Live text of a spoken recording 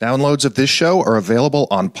Downloads of this show are available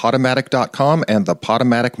on Podomatic.com and the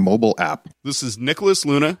Podomatic mobile app. This is Nicholas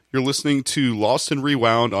Luna. You're listening to Lost and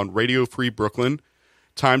Rewound on Radio Free Brooklyn.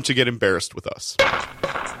 Time to get embarrassed with us.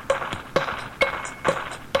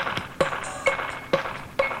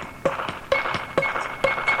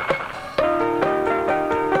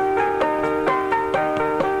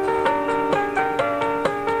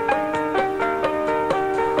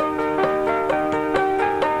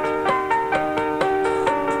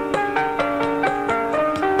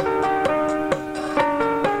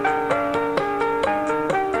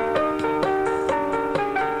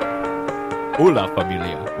 Hola,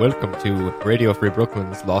 familia. Welcome to Radio Free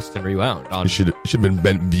Brooklyn's Lost and Rewound. It should have been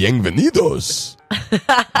bienvenidos.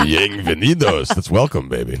 Bienvenidos. That's welcome,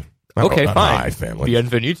 baby. Okay, fine. Hi, family.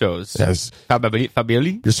 Bienvenidos. Yes. Family.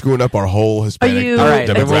 You're screwing up our whole Hispanic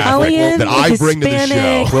demographic Italian, that I bring to the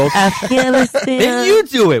show. Afghanistan. Then you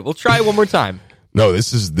do it. We'll try it one more time. No,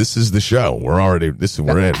 this is the show. We're in.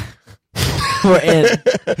 We're in.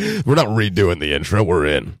 We're not redoing the intro. We're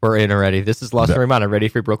in. We're in already. This is Lost and Rewound on Radio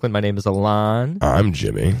Free Brooklyn. My name is Alon. I'm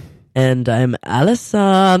Jimmy. And I'm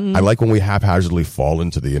Allison. I like when we haphazardly fall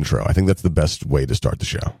into the intro. I think that's the best way to start the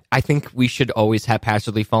show. I think we should always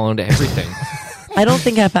haphazardly fall into everything. I don't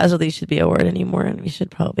think haphazardly should be a word anymore, and we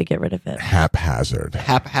should probably get rid of it. Haphazard.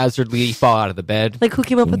 Haphazardly fall out of the bed. Like, who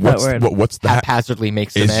came up with that word? What's the haphazardly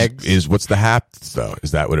make some eggs? What's the hap, though?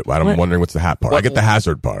 Is that what it... I'm wondering what's the hap part. I get the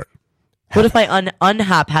hazard part. What if I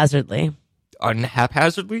unhaphazardly?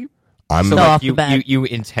 Unhaphazardly? I'm so off the bat. You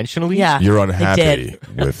intentionally? Yeah. You're unhappy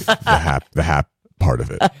with the hap part of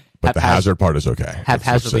it. But the hazard part is okay.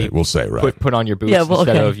 Haphazardly. We'll say, right. Put on your boots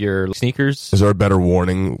instead of your sneakers. Is there a better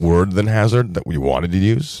warning word than hazard that we wanted to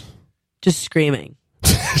use? Just screaming.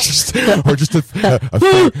 Haphazardly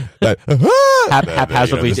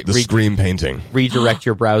the scream painting. Redirect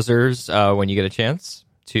your browsers when you get a chance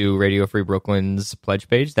to Radio Free Brooklyn's pledge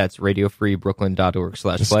page. That's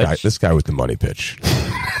radiofreebrooklyn.org/pledge. This guy with the money pitch.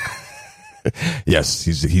 Yes,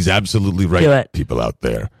 he's absolutely right. Do it. People out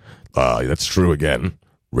there. That's true again.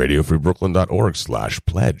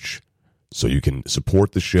 radiofreebrooklyn.org/pledge. So you can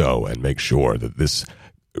support the show and make sure that this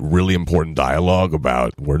really important dialogue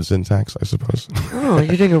about word syntax, I suppose. Oh,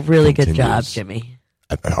 you're doing a really good job, Jimmy.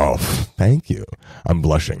 Oh, thank you. I'm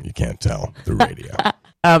blushing. You can't tell through radio.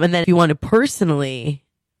 And then if you want to personally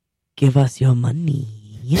give us your money,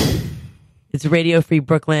 it's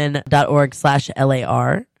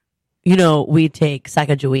radiofreebrooklyn.org/LAR. You know, we take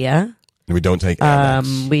Sacagawea. We don't take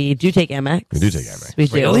Amex. We do take Amex. We do take Amex. We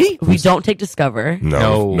do. Really? We don't take Discover.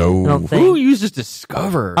 No. Who uses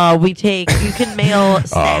Discover? You can mail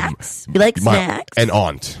snacks. We like snacks. An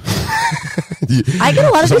aunt. I get a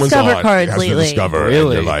lot of Discover cards lately. Discover,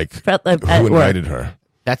 really? And you're like, At who invited work. her?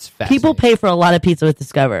 That's fascinating. People pay for a lot of pizza with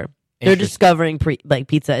Discover. They're discovering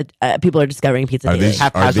pizza. People are discovering pizza daily.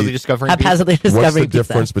 Haphazardly discovering Haphazardly discovering What's the pizza.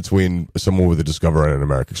 difference between someone with a Discover and an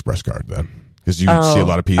American Express card then? Because you see a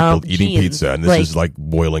lot of people eating pizza, and this is like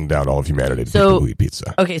boiling down all of humanity to people who eat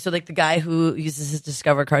pizza. Okay, so like the guy who uses his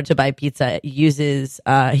Discover card to buy pizza uses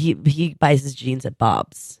he buys his jeans at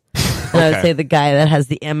Bob's. And I would say the guy that has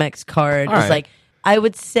the Amex card is like, I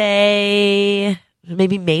would say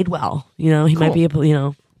maybe Madewell. You know, he might be able,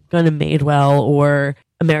 going to Madewell or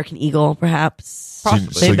American Eagle, perhaps.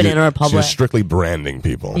 Maybe Banana Republic. So you're strictly branding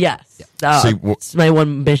people. Yes. It's my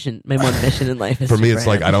one mission. My one mission in life is for me. to It's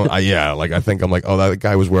brand. like I think I'm like, oh, that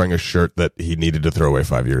guy was wearing a shirt that he needed to throw away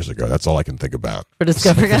 5 years ago. That's all I can think about. For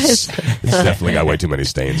Discover guys, it's definitely got way too many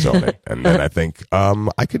stains on it. And then I think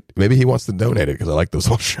maybe he wants to donate it because I like those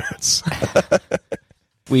old shirts.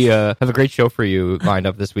 We have a great show for you lined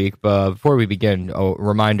up this week. But before we begin, a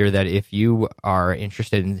reminder that if you are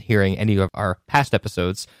interested in hearing any of our past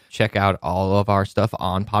episodes, check out all of our stuff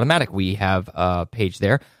on Podomatic. We have a page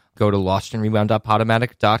there. Go to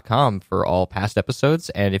lostandrewound.podomatic.com for all past episodes.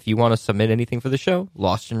 And if you want to submit anything for the show,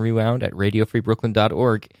 lostandrewound at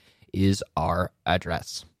radiofreebrooklyn.org is our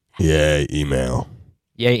address. Yay, email.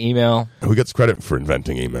 Yay, email. Who gets credit for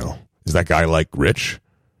inventing email? Is that guy like Rich?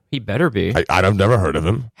 He better be. I've never heard of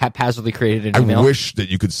him. Haphazardly created an email. I wish that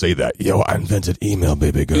you could say that. Yo, I invented email,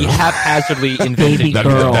 baby girl. He haphazardly invented baby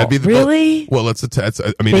girl. That'd be the, really? Well,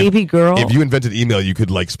 Baby girl. If you invented email, you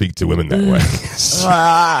could like speak to women that way.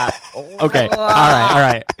 Okay. All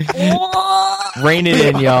right. Rein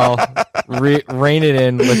it in, y'all. Rein it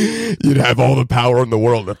in. You'd have all the power in the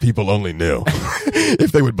world that people only knew.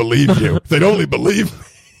 If they would believe you. If they'd only believe me.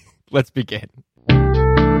 Let's begin.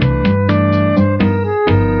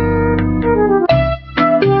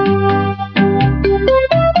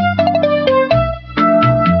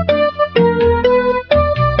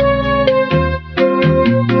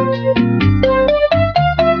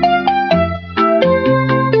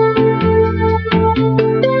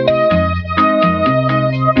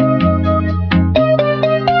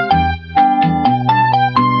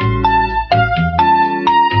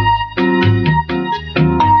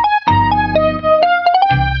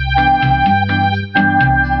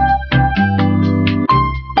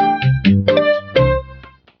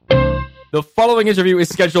 The following interview is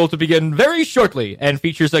scheduled to begin very shortly and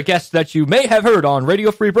features a guest that you may have heard on Radio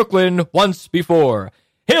Free Brooklyn once before.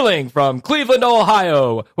 Hailing from Cleveland,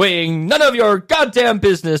 Ohio, weighing none of your goddamn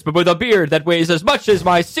business, but with a beard that weighs as much as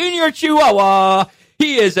my senior chihuahua,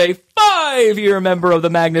 he is a 5-year member of the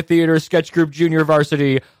Magnet Theater Sketch Group Junior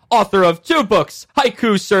Varsity, author of 2 books,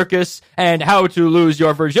 Haiku Circus and How to Lose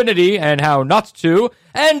Your Virginity and How Not to,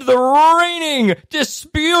 and the reigning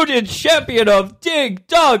disputed champion of Dig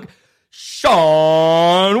Dug,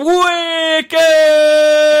 Shawn Wickens!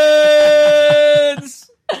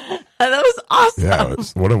 That was awesome. Yeah,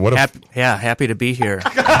 what a happy to be here.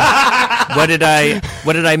 What did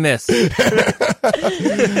I miss?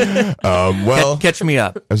 Well, catch me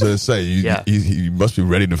up. I was going to say you must be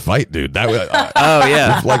ready to fight, dude. That oh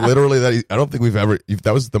yeah, like literally that. I don't think we've ever.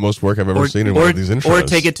 That was the most work I've ever seen in one of these intros. Or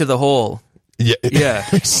take it to the hole. Yeah,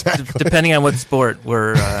 exactly. Depending on what sport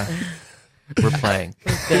we're playing.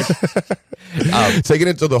 Taking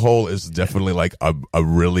it to the hole is definitely like a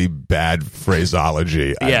really bad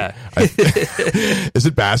phraseology. Yeah. Is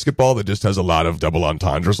it basketball that just has a lot of double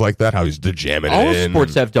entendres like that? How he's jamming All it in? All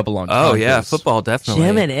sports have double entendres. Oh, yeah. Football, definitely.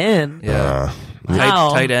 Jamming in. Yeah. Wow.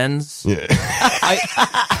 Tight ends. Yeah.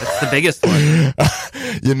 That's the biggest one.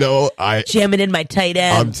 Jamming in my tight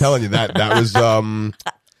ends. I'm telling you that was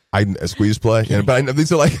a squeeze play, but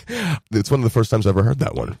these are like, it's one of the first times I've ever heard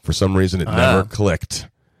that one. For some reason, it never clicked.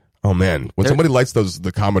 Oh man, when somebody lights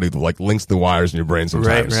the comedy like links the wires in your brain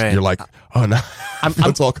sometimes, right. You're like, oh no,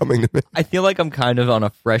 it's all coming to me. I feel like I'm kind of on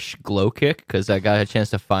a fresh glow kick because I got a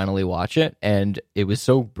chance to finally watch it, and it was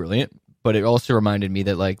so brilliant. But it also reminded me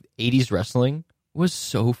that like 80s wrestling was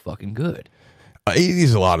so fucking good.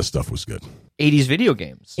 80s, a lot of stuff was good. 80s video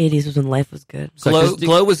games. 80s was when life was good.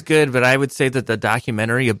 Glow was good, but I would say that the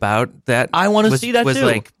documentary about that I want to see that was too.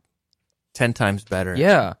 like 10 times better.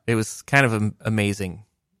 Yeah. It was kind of amazing.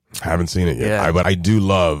 I haven't seen it yet, Yeah. but I do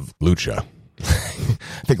love Lucha.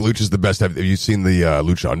 I think Lucha's the best. Have you seen the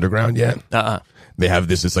Lucha Underground yet? They have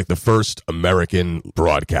this. It's like the first American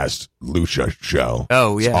broadcast Lucha show.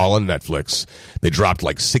 Oh, yeah. It's all on Netflix. They dropped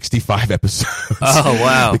like 65 episodes. Oh,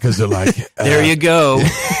 wow. Because they're like, there you go.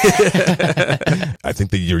 I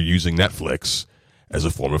think that you're using Netflix as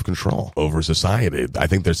a form of control over society. I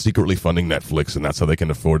think they're secretly funding Netflix, and that's how they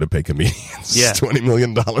can afford to pay comedians $20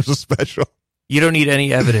 million a special. You don't need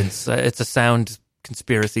any evidence. It's a sound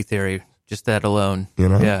conspiracy theory. Just that alone.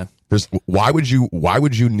 Yeah. Why would you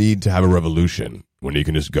need to have a revolution when you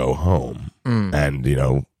can just go home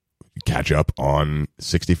and catch up on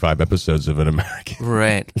 65 episodes of an American?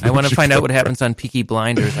 Right. I want to find out what happens on Peaky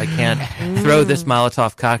Blinders. I can't throw this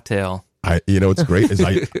Molotov cocktail. What's great is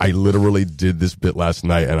I literally did this bit last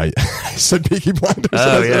night, and I said Peaky Blinders.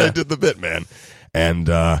 I did the bit, man. And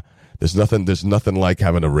there's nothing like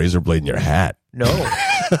having a razor blade in your hat. No.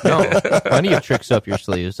 Plenty of tricks up your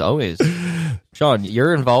sleeves, always. Shawn,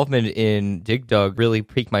 your involvement in Dig Dug really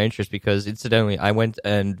piqued my interest because, incidentally, I went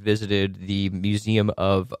and visited the Museum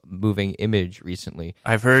of Moving Image recently.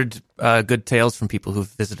 I've heard good tales from people who've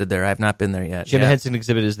visited there. I've not been there yet. Jim Henson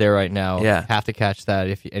exhibit is there right now. Yeah. Have to catch that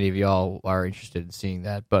if any of y'all are interested in seeing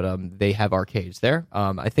that. But they have arcades there.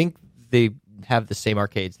 I think they have the same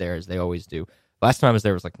arcades there as they always do. Last time I was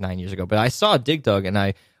there was like 9 years ago. But I saw Dig Dug, and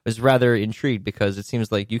I was rather intrigued because it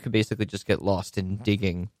seems like you could basically just get lost in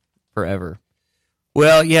digging forever.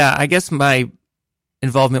 Well, yeah, I guess my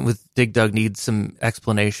involvement with Dig Dug needs some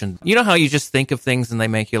explanation. You know how you just think of things and they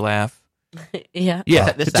make you laugh? Yeah.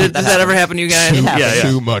 Yeah. Does that ever happen to you guys?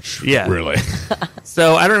 Too much, really.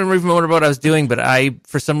 So I don't remember what I was doing, but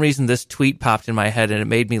for some reason, this tweet popped in my head and it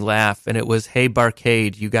made me laugh. And it was, "Hey,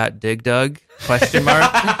 Barcade, you got Dig Dug?" ?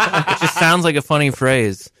 It just sounds like a funny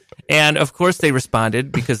phrase. And of course they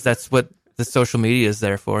responded because that's what the social media is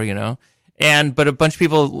there for, But a bunch of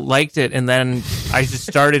people liked it, and then I just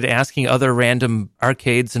started asking other random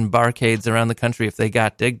arcades and barcades around the country if they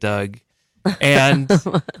got Dig Dug. And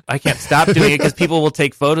I can't stop doing it because people will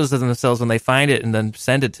take photos of themselves when they find it and then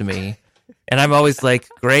send it to me. And I'm always like,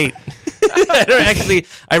 great.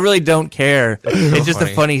 I really don't care. It's just a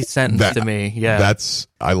funny sentence to me. Yeah.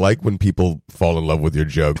 I like when people fall in love with your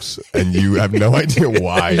jokes and you have no idea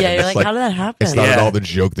why. Yeah, you're like, how did that happen? It's not at all the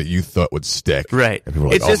joke that you thought would stick. Right. And people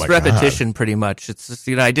are like, it's just repetition pretty much. It's just,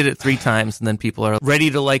 I did it 3 times and then people are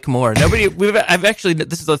ready to like more. This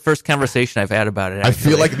is the first conversation I've had about it. Actually. I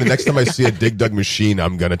feel like the next time I see a Dig Dug machine,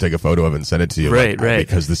 I'm going to take a photo of it and send it to you. Right.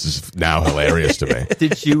 Because this is now hilarious to me.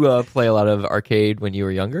 Did you play a lot of arcade when you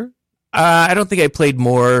were younger? I don't think I played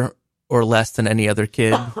more or less than any other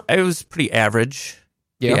kid. I was pretty average.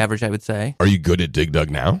 Yeah. Average, I would say. Are you good at Dig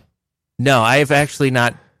Dug now? No, I have actually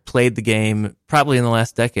not played the game probably in the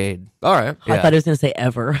last decade. All right. I thought he was going to say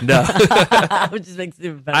ever. No. Which just makes it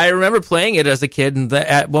even better. I remember playing it as a kid and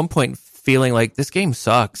at one point feeling like this game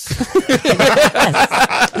sucks.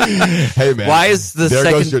 Hey man, why is the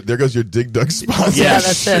there goes your Dig Dug sponsor? Yeah,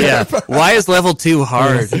 that's it. Yeah. Why is level 2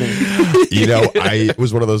 hard? I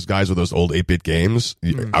was one of those guys with those old 8-bit games.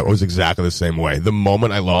 I was exactly the same way. The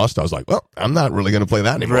moment I lost, I was like, well, I'm not really going to play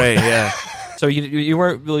that anymore. Right, yeah. So you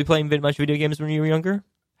weren't really playing much video games when you were younger?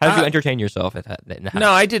 How did you entertain yourself at that? In the house?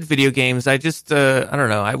 No, I did video games. I just, I don't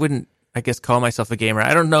know. I wouldn't, I guess, call myself a gamer.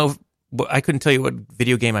 I don't know. I couldn't tell you what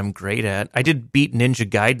video game I'm great at. I did beat Ninja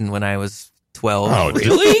Gaiden when I was 12. Oh,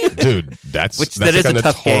 really? Dude, that's that is like a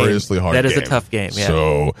tough notoriously game. hard That is game. a tough game, yeah.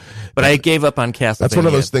 So, but I gave up on Castlevania. that's one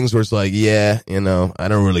of those things where it's like, I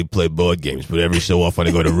don't really play board games, but every so often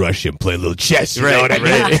I go to Russia and play a little chess. You know what I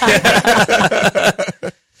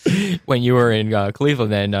mean? When you were in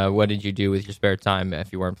Cleveland, then what did you do with your spare time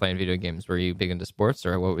if you weren't playing video games? Were you big into sports,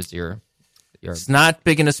 or what was your? It's not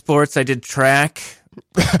big into sports. I did track.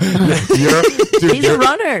 He's a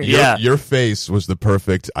runner. Your face was the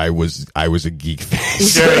perfect. I was a geek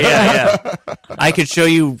face. Sure, yeah. I could show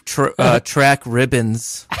you track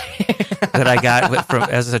ribbons that I got from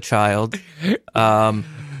as a child. So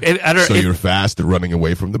you're fast at running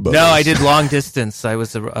away from the boat. No, I did long distance. I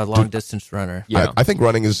was a long distance runner. Yeah. I think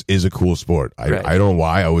running is a cool sport. I don't know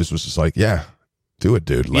why. I always was just like, yeah, do it,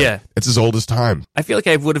 dude. Like, yeah. It's as old as time. I feel like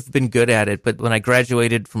I would have been good at it, but when I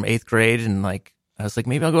graduated from 8th grade and I was like,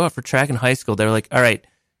 maybe I'll go out for track in high school. They were like, all right,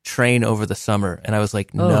 train over the summer. And I was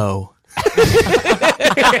like, no.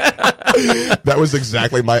 That was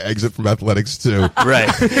exactly my exit from athletics too. Right.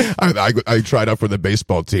 I tried out for the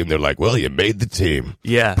baseball team. They're like, well, you made the team.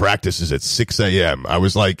 Yeah. Practice is at 6 a.m. I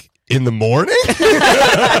was like, in the morning?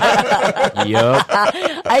 Yup.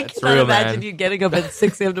 I cannot imagine you getting up at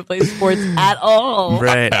 6 a.m. to play sports at all.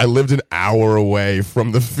 Right. I lived an hour away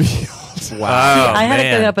from the field. Wow. I had to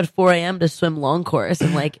get up at 4 a.m. to swim long course,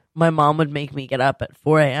 and my mom would make me get up at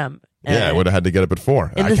 4 a.m. Yeah, I would have had to get up at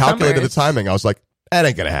 4. I calculated the timing. I was like, that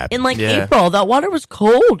ain't going to happen. In April, that water was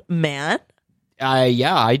cold, man.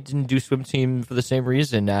 I didn't do swim team for the same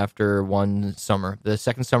reason after one summer. The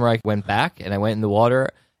second summer I went back and I went in the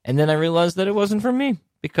water, and then I realized that it wasn't for me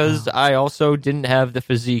because I also didn't have the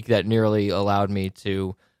physique that nearly allowed me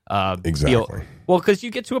to exactly. Well, because you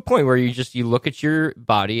get to a point where you look at your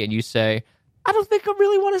body and you say, I don't think I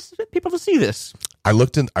really want people to see this. I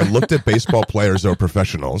looked at baseball players that were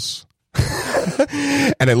professionals.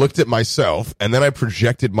 And I looked at myself, and then I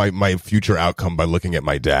projected my future outcome by looking at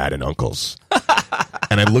my dad and uncles.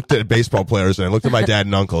 And I looked at baseball players, and I looked at my dad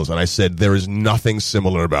and uncles, and I said, there is nothing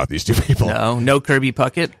similar about these two people. No Kirby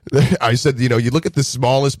Puckett. I said, you look at the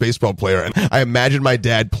smallest baseball player, and I imagine my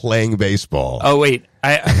dad playing baseball. Oh, wait.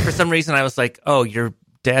 For some reason, I was like, oh, your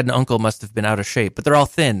dad and uncle must have been out of shape, but they're all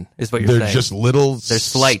thin, is what you're saying. They're just little, they're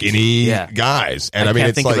slight, skinny guys. And I mean, can't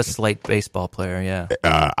it's think like, of a slight baseball player, yeah.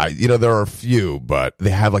 There are a few, but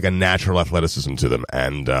they have like a natural athleticism to them.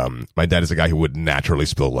 And my dad is a guy who would naturally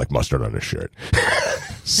spill like mustard on his shirt.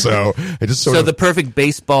 So it just sort of... the perfect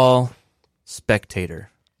baseball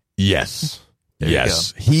spectator. Yes. There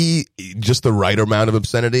yes. He just the right amount of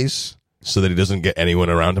obscenities so that he doesn't get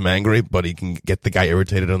anyone around him angry, but he can get the guy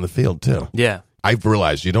irritated on the field too. Yeah. I've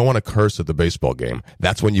realized you don't want to curse at the baseball game.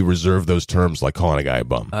 That's when you reserve those terms like calling a guy a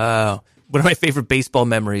bum. Oh. One of my favorite baseball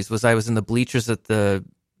memories was I was in the bleachers at the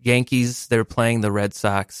Yankees. They were playing the Red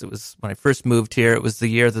Sox. It was when I first moved here. It was the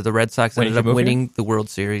year that the Red Sox ended up winning the World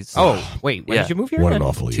Series. Oh, wait. When did you move here? What an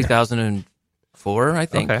awful year. 2004, I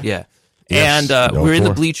think. Okay. Yeah. Yes, and we were in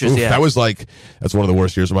the bleachers. Oof, that's one of the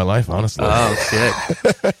worst years of my life, honestly. Oh,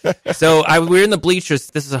 shit. So we were in the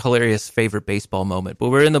bleachers. This is a hilarious favorite baseball moment. But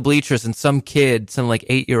we're in the bleachers, and some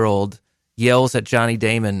 8-year-old, yells at Johnny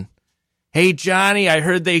Damon, "Hey, Johnny, I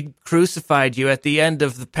heard they crucified you at the end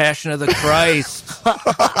of the Passion of the Christ."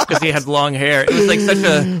 Because he had long hair. It was like such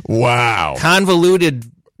a convoluted...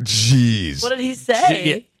 Jeez. What did he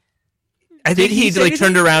say? I think he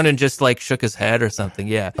turned around and just shook his head or something.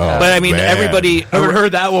 Yeah, oh, but I mean, man. everybody. I haven't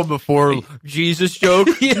heard that one before. Jesus joke.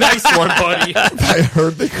 Nice one, buddy. I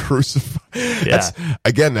heard they crucified. Yeah.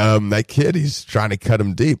 Again, that kid, he's trying to cut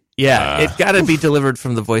him deep. Yeah, it's got to be delivered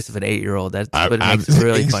from the voice of an 8-year-old. That's what makes it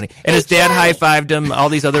really funny. And his dad high-fived him. All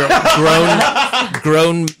these other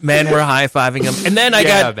grown men were high-fiving him. And then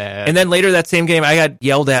and then later that same game, I got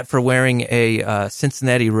yelled at for wearing a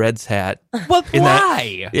Cincinnati Reds hat.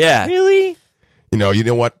 Why? Yeah. Really? You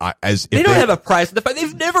know what? They don't have a prize in the fight.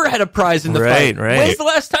 They've never had a prize in the fight. Right. When's the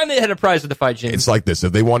last time they had a prize in the fight, Jim? It's like this.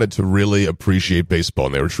 If they wanted to really appreciate baseball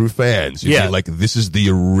and they were true fans, you'd be like, this is the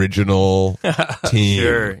original team.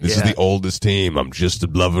 Sure, this is the oldest team. I'm just a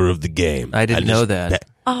lover of the game. I didn't know that.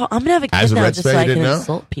 Oh, I'm gonna have a kid As a now Reds just fan, so I you can didn't know?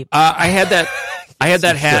 insult people. I had that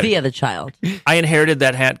hat. Via the child. I inherited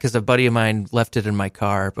that hat because a buddy of mine left it in my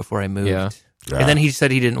car before I moved. Yeah. And then he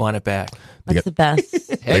said he didn't want it back. That's the best.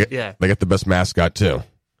 They Yeah. got the best mascot too.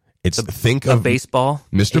 Think Of of baseball.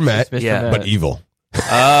 Mr. Met, Mr. Yeah. Met. but evil.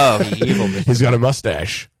 Oh. Evil. He's got a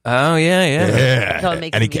mustache. Oh, yeah. So it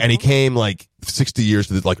makes and him he evil? came like 60 years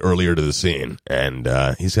to earlier to the scene, and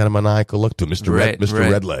he's got a maniacal look to him, Mr. Right, Mr.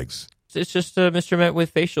 right. Redlegs. It's just Mr. Met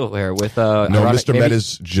with facial hair. With No, ironic- Mr. maybe- Met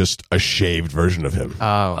is just a shaved version of him.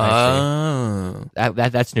 Oh, I see.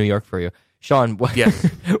 That's New York for you, Sean. What, Yes.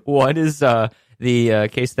 what is the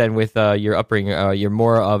case then with your upbringing? You're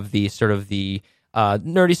more of the sort of the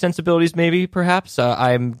nerdy sensibilities, maybe perhaps.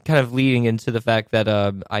 I'm kind of leading into the fact that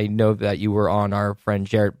I know that you were on our friend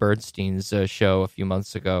Jarrett Bernstein's show a few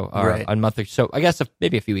months ago, Right. a month or so. I guess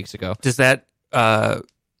maybe a few weeks ago. Does that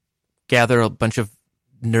gather a bunch of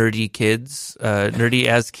nerdy kids, nerdy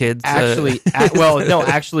as kids? Actually,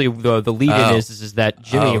 actually, the lead-in is that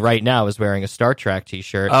Jimmy right now is wearing a Star Trek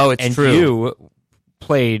T-shirt. Oh, it's and true. You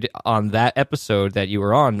played on that episode that you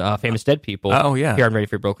were on, Famous Dead People. Oh, yeah. Here on Ready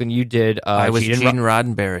for Brooklyn, you did. I was Gene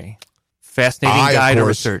Roddenberry. Fascinating I, guy of to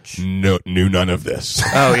course, research. knew none of this.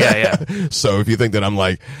 Oh, yeah. So if you think that I'm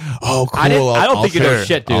like, oh, cool. I don't I'll think you know check-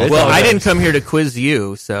 shit, dude. I'll It's Well, all I good. didn't come here to quiz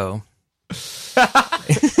you, so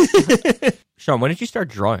Sean, when did you start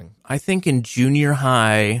drawing? I think in junior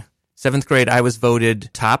high, 7th grade, I was voted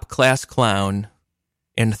top class clown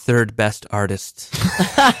and third best artist.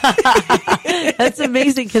 That's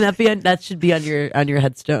amazing. Can that be? That should be on your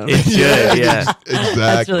headstone. It should, yeah. Exactly.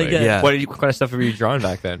 That's really good. Yeah. What kind of stuff were you drawing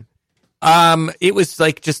back then? It was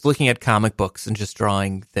like just looking at comic books and just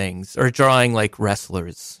drawing things or drawing like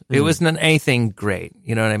wrestlers. It wasn't anything great.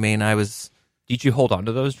 You know what I mean? Did you hold on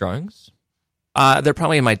to those drawings? They're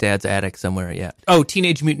probably in my dad's attic somewhere. Yeah. Oh,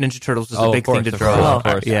 Teenage Mutant Ninja Turtles was a of big course, thing to of draw. course, of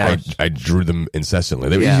course. Yeah. I drew them incessantly.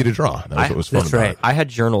 They were Yeah. easy to draw. That was what was fun that's about right. it. I had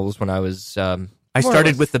journals when I was. I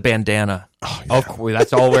started with the bandana. Oh, cool.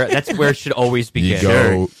 That's where it should always You begin.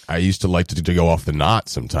 go. I used to like to go off the knot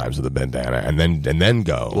sometimes with the bandana, and then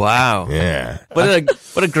go. Wow. Yeah.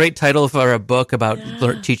 What a great title for a book about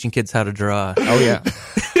teaching kids how to draw. Oh yeah.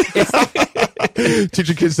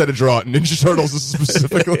 Teaching kids how to draw Ninja Turtles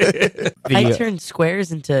specifically. I turned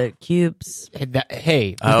squares into cubes.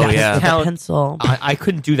 Hey. Oh, that yeah. With a count- pencil. I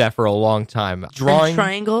couldn't do that for a long time. Drawing And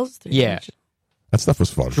triangles. Yeah. That stuff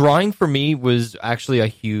was fun. Drawing for me was actually a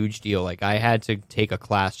huge deal. Like I had to take a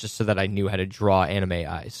class just so that I knew how to draw anime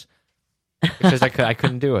eyes because I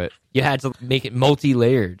couldn't do it. You had to make it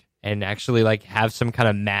multi-layered and actually like have some kind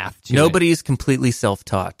of math to it. Nobody's completely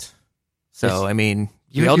self-taught. So, It's- I mean,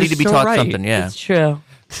 You're- we all you're need to be so taught right. something, yeah. It's true.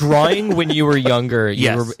 Drawing when you were younger, you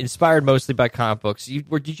Yes. were inspired mostly by comic books.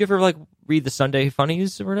 Did you ever like read the Sunday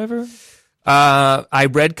Funnies or whatever? I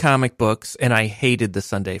read comic books and I hated the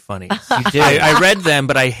Sunday Funnies. You did. I read them,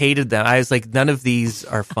 but I hated them. I was like, none of these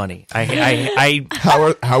are funny. I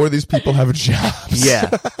How are these people having jobs? yeah.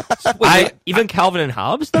 Wait, even Calvin and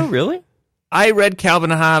Hobbes though, really? I read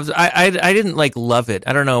Calvin and Hobbes. I didn't like love it.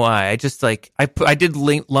 I don't know why. I just like I did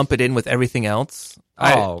lump it in with everything else.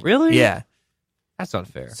 Really? Yeah. That's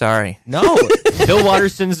unfair. Sorry. No, Bill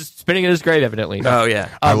Watterson's spinning in his grave, evidently. Oh yeah.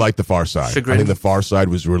 I like the Far Side. Chagrin. I think the Far Side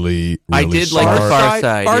was really I really did like the smart. Far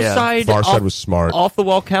Side. Far yeah. Side, Far Side was smart. Off the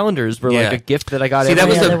wall calendars were Yeah. like a gift that I got. See, that every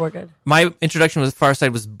was Yeah, year. they were good. My introduction with Far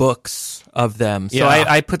Side was books of them. So Yeah.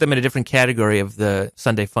 I put them in a different category of the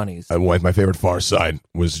Sunday Funnies. My favorite Far Side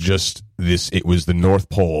was just this. It was the North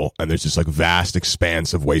Pole, and there's this like vast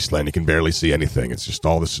expanse of wasteland. You can barely see anything. It's just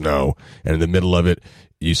all the snow, and in the middle of it,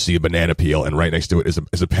 you see a banana peel, and right next to it is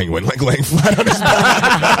a penguin like laying flat on his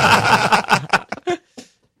back.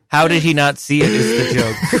 How did he not see it is the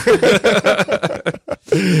joke.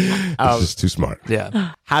 It's just too smart.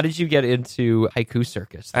 Yeah. How did you get into haiku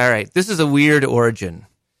circus? All right. This is a weird origin.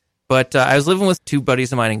 But I was living with two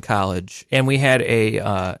buddies of mine in college, and we had it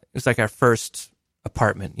was like our first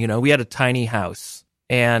apartment. You know, we had a tiny house,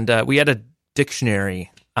 and we had a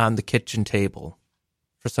dictionary on the kitchen table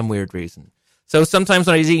for some weird reason. So sometimes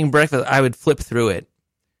when I was eating breakfast, I would flip through it.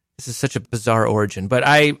 This is such a bizarre origin. But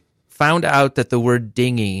I found out that the word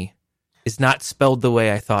dingy is not spelled the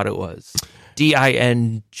way I thought it was.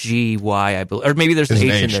 D-I-N-G-Y, I believe. Or maybe there's an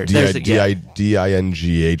H in there. There's a- yeah.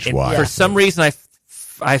 D-I-N-G-H-Y. For some reason,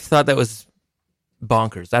 I thought that was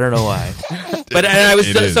bonkers. I don't know why. But and I was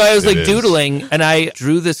It is. I was It like is. doodling, and I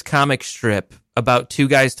drew this comic strip about two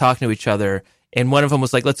guys talking to each other, and one of them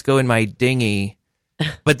was like, "Let's go in my dinghy,"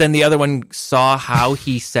 but then the other one saw how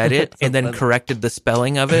he said it and then corrected the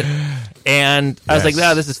spelling of it, and I was like,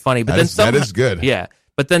 "No, this is funny." But that is good. Yeah,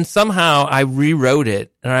 but then somehow I rewrote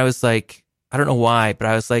it, and I was like, I don't know why, but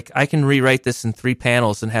I was like, I can rewrite this in 3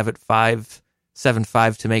 panels and have it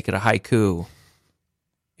 5-7-5 to make it a haiku,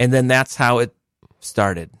 and then that's how it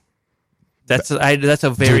started. That's a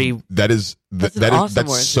very Dude, that's awesome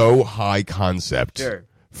word. so high concept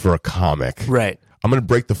for a comic. right. I'm going to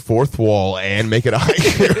break the fourth wall and make it a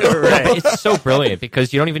haiku. Right. It's so brilliant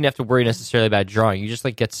because you don't even have to worry necessarily about drawing. You just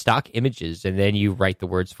like get stock images and then you write the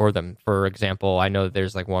words for them. For example, I know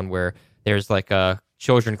there's like one where there's like a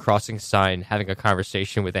children crossing sign having a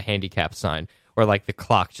conversation with a handicap sign, or like the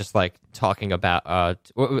clock just like talking about I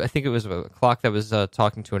think it was a clock that was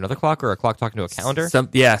talking to another clock, or a clock talking to a calendar.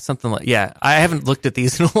 Something like I haven't looked at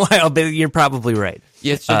these in a while, but you're probably right.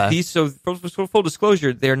 Yeah, so these, so for full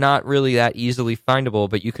disclosure, they're not really that easily findable,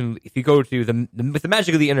 but you can, if you go to with the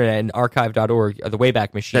magic of the internet and archive.org, the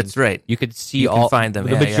Wayback Machine. That's right. You could see You can find them.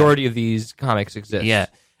 The majority of these comics exist. Yeah.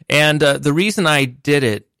 And the reason I did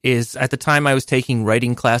it is at the time I was taking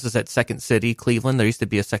writing classes at Second City, Cleveland. There used to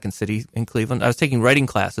be a Second City in Cleveland. I was taking writing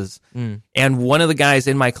classes, and one of the guys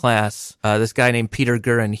in my class, this guy named Peter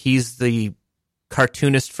Gurin, he's the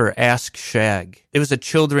cartoonist for Ask Shag. It was a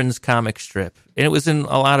children's comic strip, and it was in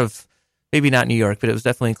a lot of, maybe not New York, but it was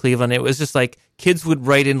definitely in Cleveland. It was just like kids would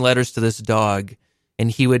write in letters to this dog, and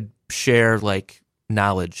he would share like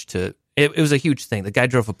knowledge to. It was a huge thing. The guy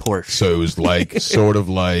drove a Porsche. So it was like, sort of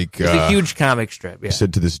like... It was a huge comic strip, yeah.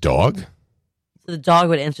 Said to this dog? So the dog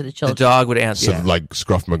would answer the children. The dog would answer, So like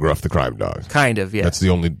Scruff McGruff, the crime dog. Kind of, yeah. That's the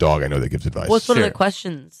only dog I know that gives advice. What's one of Sure. the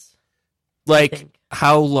questions? Like,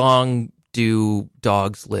 how long do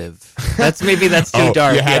dogs live? That's too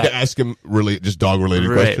dark. You had to ask him really just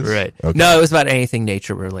dog-related questions? Right. Okay. No, it was about anything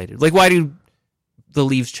nature-related. Like, why do the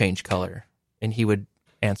leaves change color? And he would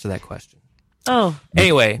answer that question. Oh,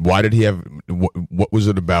 Anyway, Why did he have... What was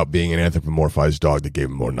it about being an anthropomorphized dog that gave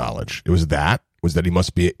him more knowledge? It was that? Was that he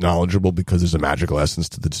must be knowledgeable because there's a magical essence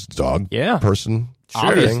to this dog person?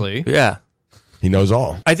 Obviously. yeah. He knows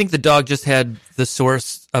all. I think the dog just had the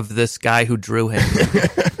source of this guy who drew him.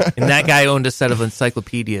 And that guy owned a set of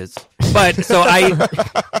encyclopedias. But so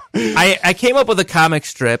I came up with a comic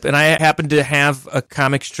strip, and I happened to have a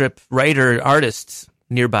comic strip writer, artist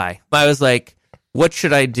nearby. I was like, what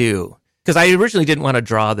should I do? Because I originally didn't want to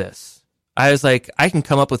draw this. I was like, I can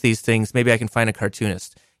come up with these things. Maybe I can find a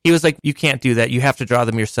cartoonist. He was like, you can't do that. You have to draw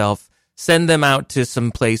them yourself. Send them out to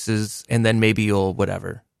some places, and then maybe you'll,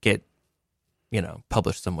 whatever, get,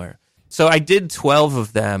 published somewhere. So I did 12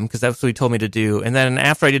 of them, because that's what he told me to do. And then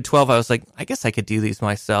after I did 12, I was like, I guess I could do these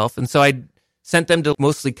myself. And so I sent them to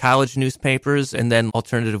mostly college newspapers and then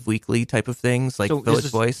alternative weekly type of things, like Village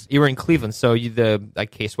Voice. You were in Cleveland, so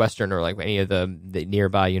like Case Western or like any of the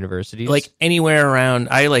nearby universities? Like anywhere around,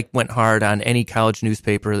 I went hard on any college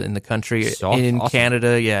newspaper in the country, in awesome.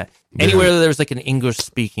 Canada, yeah. Anywhere there was like an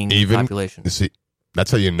English-speaking population. See, that's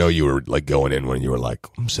how you know you were going in when you were like,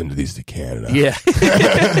 I'm sending these to Canada. Yeah.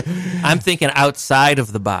 I'm thinking outside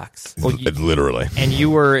of the box. Literally. And you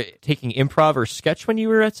were taking improv or sketch when you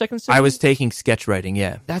were at Second City? I was taking sketch writing,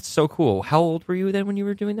 yeah. That's so cool. How old were you then when you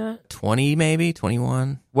were doing that? 20 maybe,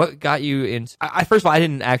 21. What got you in? First of all, I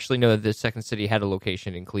didn't actually know that the Second City had a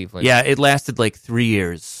location in Cleveland. Yeah, it lasted 3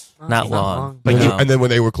 years. Not long. But and then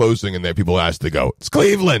when they were closing and people asked, they go, it's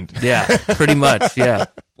Cleveland. Yeah, pretty much, yeah.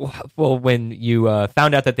 Well, when you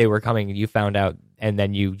found out that they were coming, you found out, and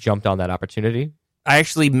then you jumped on that opportunity? I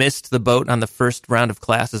actually missed the boat on the first round of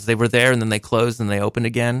classes. They were there, and then they closed, and they opened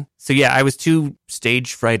again. So, yeah, I was too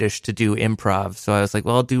stage frightish to do improv. So I was like,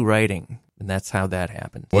 well, I'll do writing. And that's how that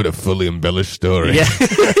happened. What a fully embellished story. Yeah.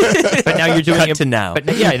 But now you're doing Cut to now.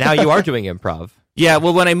 But yeah, now you are doing improv. Yeah,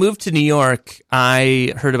 well, when I moved to New York,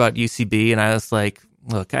 I heard about UCB, and I was like,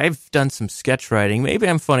 look, I've done some sketch writing. Maybe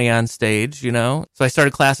I'm funny on stage, So I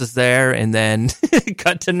started classes there, and then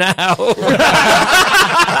cut to now.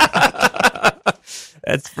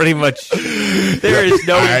 That's pretty much. There is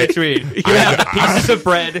no in between. You have the pieces of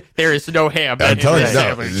bread. There is no ham. I'm telling you,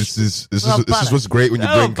 no. this is what's great when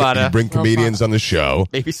you bring comedians on the show.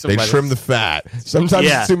 Maybe some they lettuce. trim the fat. Sometimes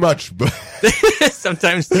it's too much, but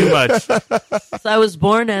sometimes too much. so I was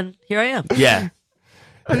born, and here I am. Yeah.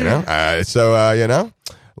 a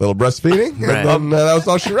little breastfeeding, Right. and then that was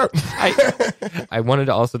all she wrote. I wanted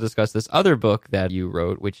to also discuss this other book that you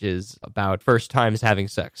wrote, which is about first times having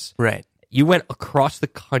sex. Right. You went across the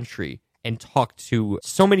country and talked to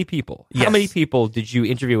so many people. Yes. How many people did you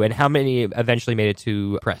interview, and how many eventually made it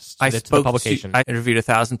to press? To the publication? I interviewed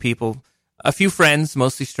 1,000 people. A few friends,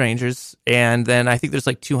 mostly strangers, and then I think there's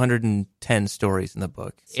like 210 stories in the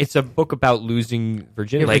book. It's a book about losing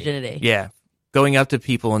virginity. Your virginity. Yeah. Going up to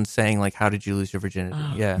people and saying, like, how did you lose your virginity?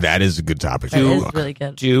 Yeah. That is a good topic. That is really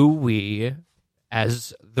good. Do we,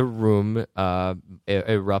 as the room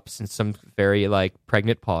erupts in some very, like,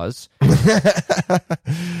 pregnant pause,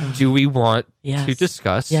 do we want to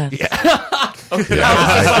discuss? Yes. Okay.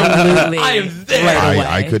 Absolutely. I am there. Right away.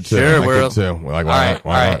 I could too. Sure, I could too. Like,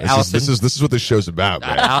 why not? This is what this show's about,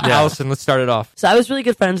 man. Allison, let's start it off. So I was really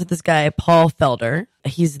good friends with this guy, Paul Felder.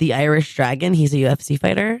 He's the Irish Dragon. He's a UFC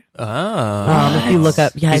fighter. Oh. If you look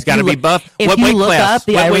up, He's got to be buff. If What you weight look class? up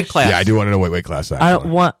the What Irish, weight class? Yeah, I do want to know what weight class I don't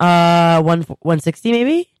actually. want 160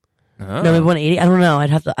 maybe. Oh. No, maybe 180. I don't know. I'd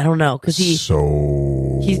have to. I don't know because he's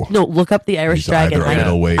look up the the Irish He's Dragon. either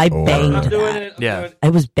middleweight I or- banged I'm that. Yeah. I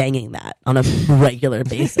was banging that on a regular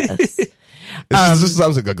basis. This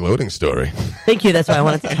sounds like a gloating story. Thank you. That's why I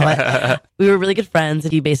wanted to tell it. We were really good friends,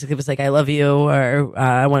 and he basically was like, "I love you," or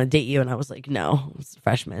 "I want to date you," and I was like, "No." I was a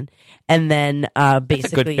freshman, and then That's a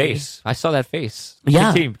basically, good face. I saw that face.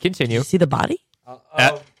 Yeah. Continue. Did you see the body?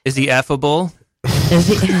 Is he affable? Is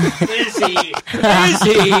he? Is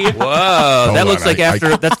he? Whoa. That looks on, like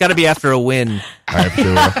that's got to be after a win. I have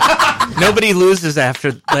to. Nobody loses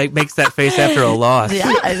after, like, makes that face after a loss.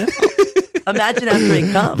 Yeah, I know. Imagine after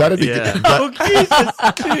he comes. That'd be Yeah.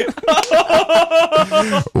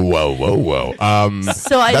 Whoa.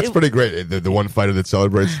 So That's pretty great. The one fighter that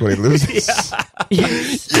celebrates when he loses.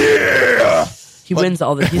 He wins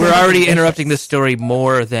all the. We're already interrupting this story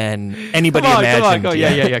more than anybody imagined. Come on, go.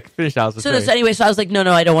 Yeah. Finish Allison's So anyway, so I was like, no,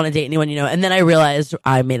 I don't want to date anyone, And then I realized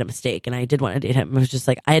I made a mistake, and I did want to date him. It was just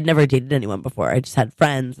like I had never dated anyone before. I just had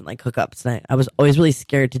friends and like hookups, and I was always really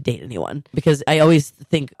scared to date anyone because I always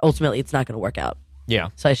think ultimately it's not going to work out. Yeah.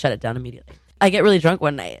 So I shut it down immediately. I get really drunk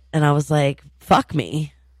one night, and I was like, "Fuck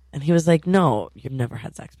me," and he was like, "No, you've never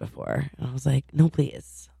had sex before," and I was like, "No,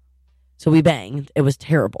 please." So we banged. It was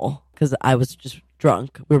terrible because I was just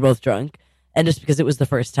drunk. We were both drunk. And just because it was the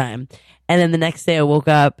first time. And then the next day I woke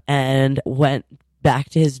up and went back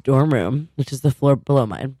to his dorm room, which is the floor below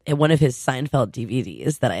mine, and one of his Seinfeld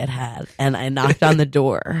DVDs that I had. And I knocked on the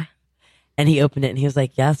door and he opened it and he was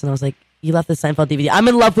like, yes. And I was like, you left the Seinfeld DVD. I'm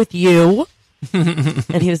in love with you.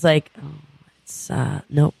 And he was like, oh, it's,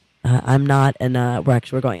 nope, I'm not. And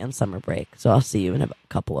we're going on summer break. So I'll see you in a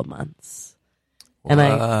couple of months. And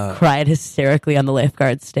I cried hysterically on the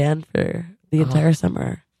lifeguard stand for the entire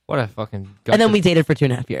summer. What a fucking. And then we dated for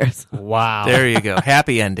 2.5 years. Wow. There you go.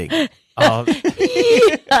 Happy ending. And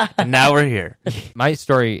now we're here. My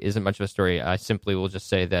story isn't much of a story. I simply will just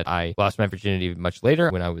say that I lost my virginity much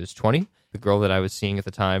later when I was 20. The girl that I was seeing at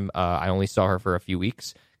the time, I only saw her for a few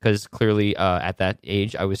weeks because clearly at that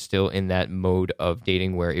age, I was still in that mode of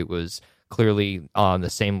dating where it was clearly on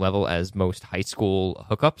the same level as most high school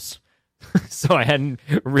hookups. So I hadn't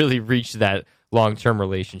really reached that long-term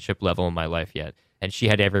relationship level in my life yet. And she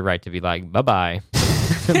had every right to be like, bye-bye.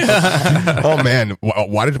 Oh man,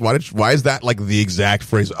 why is that like the exact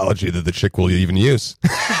phraseology that the chick will even use?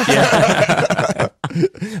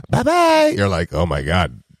 Bye-bye. You're like, oh my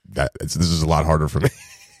God, this is a lot harder for me.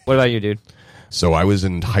 What about you, dude? So I was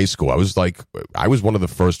in high school. I was one of the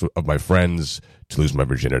first of my friends to lose my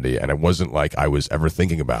virginity. And it wasn't like I was ever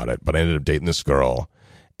thinking about it, but I ended up dating this girl.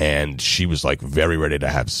 And she was like very ready to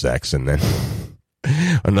have sex. And then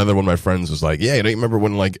another one of my friends was like, yeah, you don't remember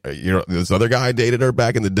when like, this other guy dated her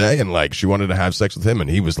back in the day and like she wanted to have sex with him and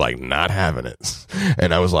he was like not having it.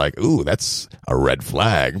 And I was like, ooh, that's a red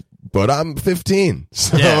flag. But I'm 15.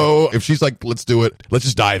 So if she's like, let's do it, let's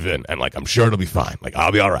just dive in. And like, I'm sure it'll be fine. Like,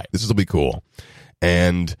 I'll be all right. This will be cool.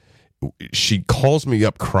 And she calls me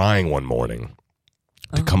up crying one morning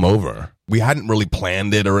to come over. We hadn't really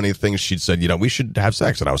planned it or anything. She'd said, we should have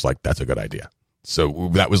sex. And I was like, that's a good idea. So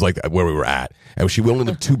that was like where we were at. And we only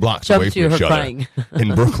lived 2 blocks away from each other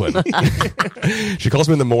in Brooklyn. She calls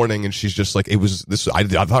me in the morning and she's just like, it was this. I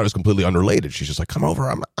thought it was completely unrelated. She's just like, come over.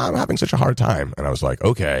 I'm having such a hard time. And I was like,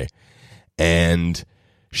 okay. And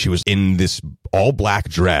she was in this all black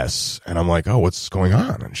dress. And I'm like, oh, what's going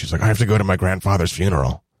on? And she's like, I have to go to my grandfather's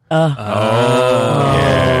funeral. Yeah.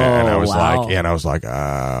 And I was like,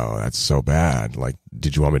 oh, that's so bad. Like,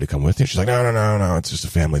 did you want me to come with you? She's like, no. It's just a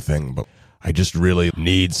family thing. But I just really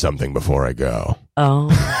need something before I go.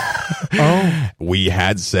 We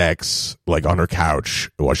had sex like on her couch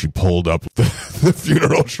while she pulled up the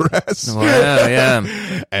funeral dress. Wow,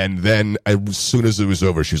 yeah. And then as soon as it was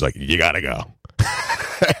over, she was like, you gotta go.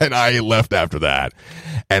 And I left after that.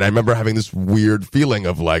 And I remember having this weird feeling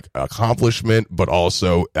of like accomplishment, but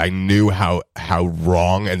also I knew how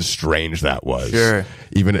wrong and strange that was. Sure.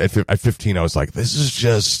 Even at 15, I was like, this is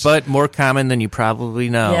just... But more common than you probably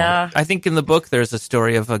know. Yeah. I think in the book there's a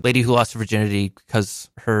story of a lady who lost her virginity because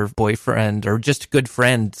her boyfriend, or just good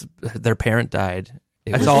friend, their parent died.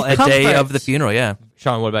 It's all a day of the funeral, yeah.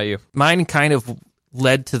 Sean, what about you? Mine kind of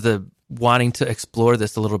led to the wanting to explore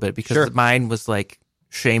this a little bit because mine was like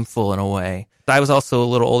shameful in a way. I was also a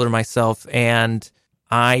little older myself, and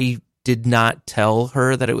I did not tell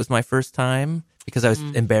her that it was my first time because I was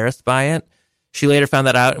embarrassed by it. She later found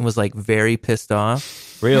that out and was like very pissed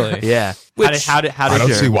off. Really? Yeah. How did I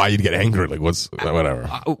don't see why you'd get angry. Like, whatever.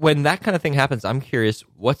 When that kind of thing happens, I'm curious,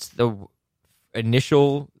 what's the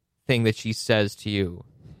initial thing that she says to you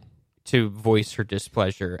to voice her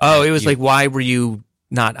displeasure? Oh, it was like, why were you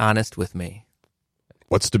not honest with me?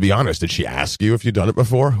 What's to be honest? Did she ask you if you'd done it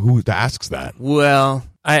before? Who asks that? Well,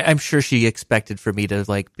 I'm sure she expected for me to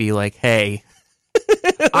like be like, hey,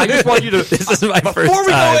 I just want you to. This is my first Before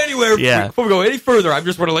we time. go anywhere, Yeah. before we go any further, I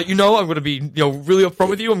just want to let you know I'm going to be, really upfront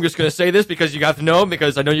with you. I'm just going to say this because you got to know,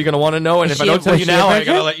 because I know you're going to want to know, and if I don't tell you now, I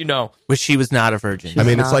got to let you know. But she was not a virgin. I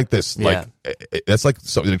mean, it's like this. Yeah. Like that's like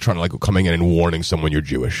something trying to like coming in and warning someone you're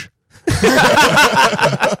Jewish. Like,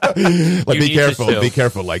 You be need careful. to sue. Be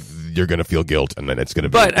careful. Like, you're going to feel guilt, and then it's going to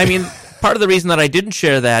be. But I mean, part of the reason that I didn't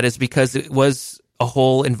share that is because it was a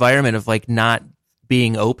whole environment of like not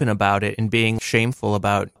being open about it and being shameful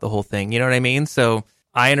about the whole thing. You know what I mean? So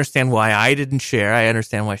I understand why I didn't share. I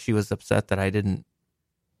understand why she was upset that I didn't,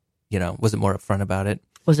 wasn't more upfront about it.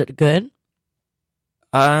 Was it good?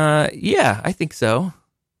 Yeah, I think so.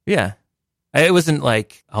 Yeah. It wasn't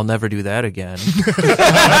like, I'll never do that again.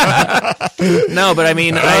 No, but I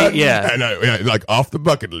mean, like off the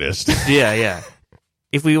bucket list. Yeah.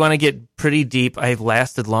 If we want to get pretty deep, I've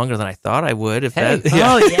lasted longer than I thought I would. Oh,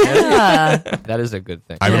 yeah. That is a good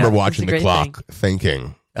thing. I remember Yeah, watching it's a the great clock,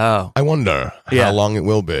 thinking, Oh, I wonder Yeah. how long it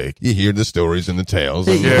will be. You hear the stories and the tales.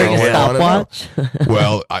 Did And you you bring know, a I wanna know. stopwatch?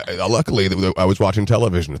 Well, luckily, I was watching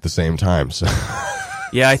television at the same time. So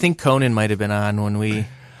yeah, I think Conan might have been on when we...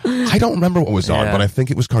 I don't remember what was on, Yeah. but I think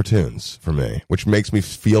it was cartoons for me, which makes me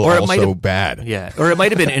feel Or it might also have- bad. Yeah, or it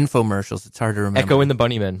might have been infomercials. It's hard to remember. Echo and the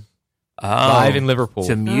Bunnymen, Oh, live in Liverpool.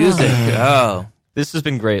 to music. Oh. This has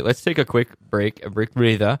been great. Let's take a quick break,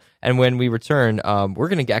 and when we return, we're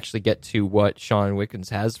going to actually get to what Shawn Wickens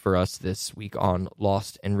has for us this week on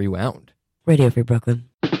Lost and Rewound. Radio Free Brooklyn.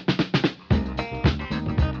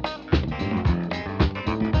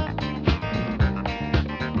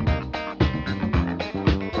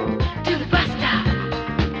 To the bus stop.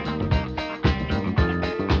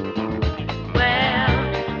 Well,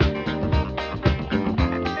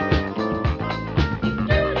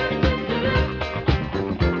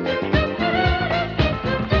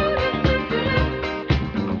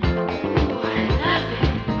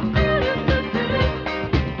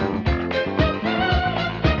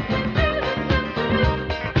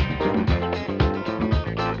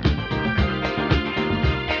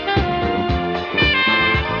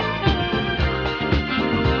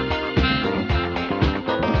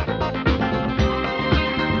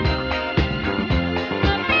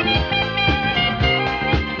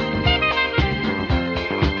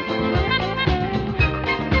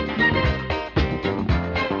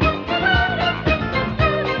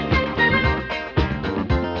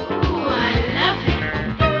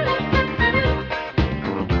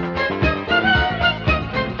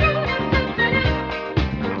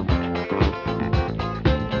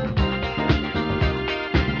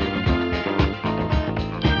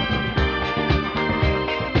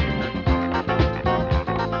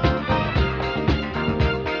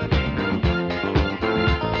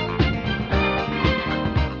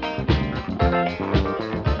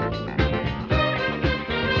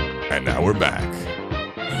 And now we're back.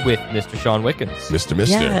 With Mr. Shawn Wickens, Mr.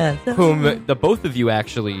 Mister. Yeah. whom the both of you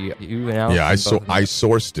actually, you and Alex. Yeah, and both of you- I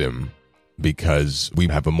sourced him because we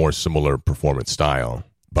have a more similar performance style.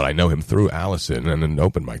 But I know him through Allison and an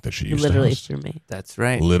open mic that she used Literally to host. through me. That's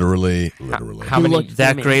right. Literally. How You many? looked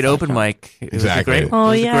That through me. great open mic. It was a Exactly. great, Oh,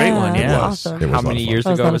 it was a great yeah. one, It yeah. was. Awesome. It was How a lot many of fun. years That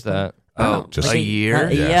was a ago lot was of fun. that? Oh, Just a year?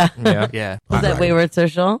 Yeah. Yeah, Yeah. Was that Wayward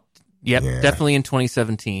Social? Yep, Yeah. definitely in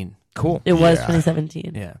 2017. cool. It was Yeah.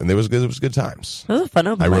 2017. Yeah. And it was good times. It was a fun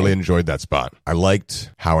open I really mic. enjoyed that spot. I liked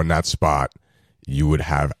how in that spot you would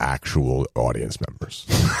have actual audience members.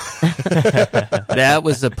 That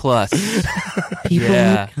was a plus. People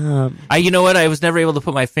Yeah. would come. You know what? I was never able to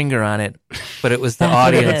put my finger on it, but it was the That's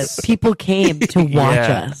what it audience. is. People came to watch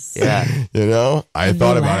Yeah. us. Yeah, You know, I And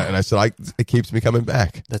thought they about laugh. it and I said, it keeps me coming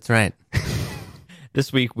back. that's right.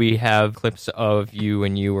 This week we have clips of you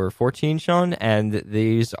when you were 14, Shawn, and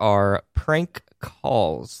these are prank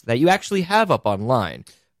calls that you actually have up online.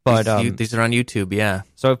 But these are on YouTube, yeah.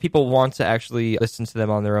 So if people want to actually listen to them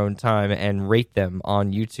on their own time and rate them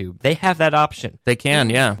on YouTube, they have that option. They can,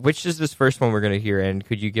 yeah. Which is this first one we're going to hear, and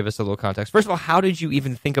could you give us a little context? First of all, how did you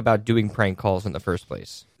even think about doing prank calls in the first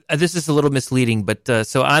place? This is a little misleading, but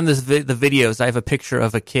so on the videos, I have a picture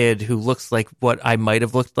of a kid who looks like what I might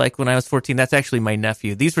have looked like when I was 14. That's actually my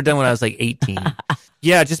nephew. These were done when I was like 18.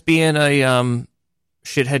 Yeah, just being a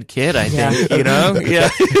shithead kid, I think, you know? Yeah.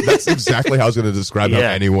 That's exactly how I was going to describe how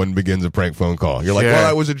anyone begins a prank phone call. You're like, well,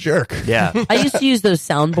 I was a jerk. Yeah. I used to use those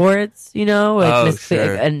soundboards, you know,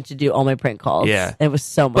 and to do all my prank calls. Yeah. It was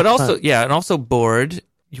so much But also, fun. and also bored.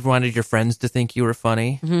 You wanted your friends to think you were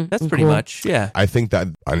funny. Mm-hmm. That's pretty much, yeah. I think that,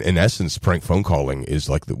 in essence, prank phone calling was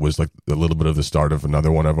like a little bit of the start of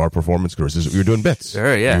another one of our performance courses. We were doing bits.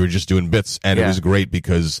 Sure, yeah. We were just doing bits, and it was great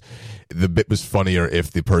because the bit was funnier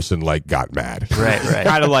if the person got mad. Right.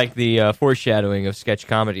 Kind of like the foreshadowing of sketch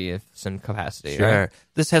comedy in some capacity. Sure. Right?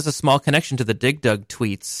 This has a small connection to the Dig Dug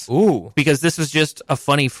tweets. Ooh. Because this was just a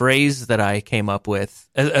funny phrase that I came up with,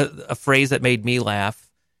 a phrase that made me laugh,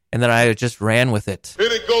 and then I just ran with it.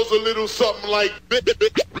 And it goes a little something like this.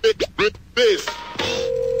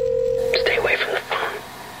 Stay away from the phone.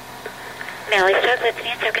 Mally's Chocolates,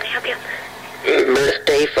 Nancy, how can I help you?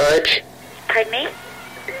 Birthday fudge. Pardon me?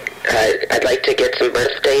 I'd like to get some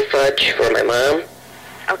birthday fudge for my mom.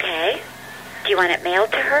 Okay. Do you want it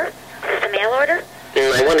mailed to her? Is this a mail order?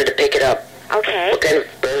 I wanted to pick it up. Okay. What kind of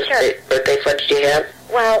birthday fudge do you have?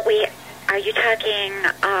 Well, are you talking,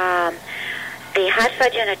 the hot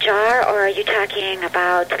fudge in a jar, or are you talking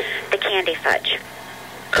about the candy fudge?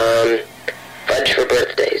 Fudge for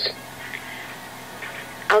birthdays.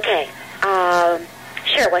 Okay.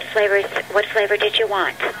 Sure. What flavor did you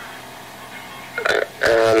want?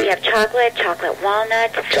 We have chocolate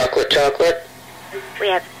walnut. Chocolate.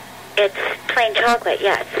 It's plain chocolate,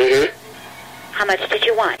 yes. Mm-hmm. How much did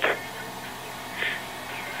you want?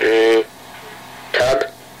 Tub.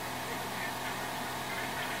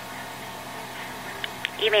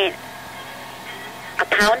 You mean a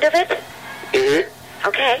pound of it? Mm-hmm.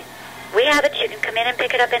 Okay. We have it. You can come in and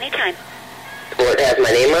pick it up anytime. Will it have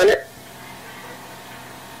my name on it?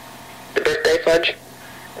 The birthday fudge?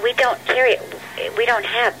 We don't carry it. We don't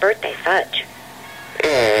have birthday fudge.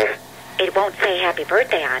 It won't say happy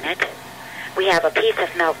birthday on it. We have a piece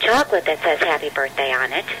of milk chocolate that says happy birthday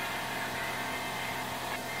on it.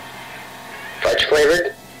 Fudge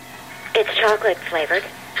flavored? It's chocolate flavored.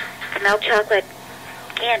 It's milk chocolate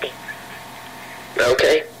candy.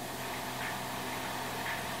 Okay.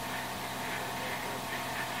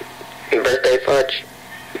 Birthday fudge?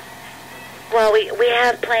 Well, we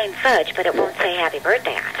have plain fudge, but it won't say happy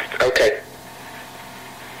birthday on it. Okay.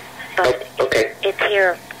 But okay. It's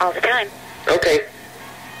here all the time. Okay.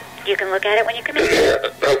 You can look at it when you come in.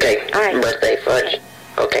 Okay. All right. Birthday fudge.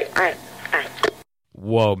 Okay. All right. Bye.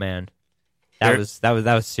 Whoa, man. That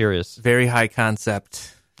was serious. Very high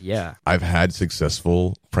concept. Yeah. I've had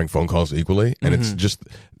successful prank phone calls equally, and it's just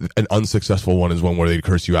an unsuccessful one is one where they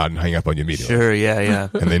curse you out and hang up on you immediately. Sure, yeah.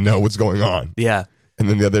 And they know what's going on. Yeah. And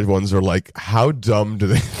then the other ones are like, how dumb do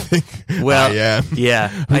they think Well, I am? yeah.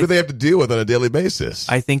 Who do they have to deal with on a daily basis?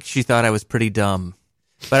 I think she thought I was pretty dumb.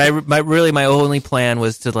 But my only plan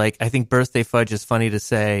was to I think birthday fudge is funny to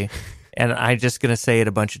say, and I'm just going to say it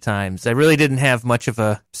a bunch of times. I really didn't have much of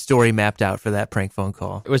a story mapped out for that prank phone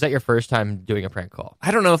call. Was that your first time doing a prank call? I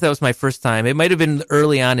don't know if that was my first time. It might have been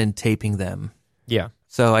early on in taping them. Yeah.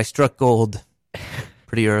 So I struck gold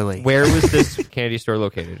pretty early. Where was this candy store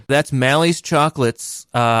located? That's Mally's Chocolates.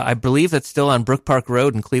 I believe that's still on Brook Park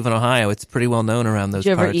Road in Cleveland, Ohio. It's pretty well known around those Did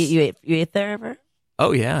you ever parts. eat? You ate there ever?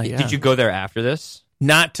 Oh, yeah. Did you go there after this?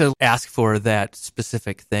 Not to ask for that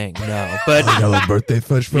specific thing, no. But Yellow birthday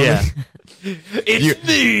fudge for yeah. me? It's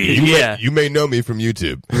me! You may know me from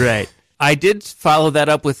YouTube. Right. I did follow that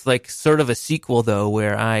up with sort of a sequel though,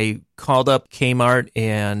 where I called up Kmart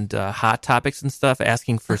and Hot Topics and stuff,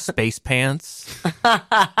 asking for space pants.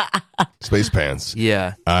 Space pants.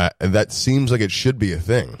 Yeah, And that seems like it should be a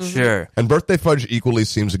thing. sure. And birthday fudge equally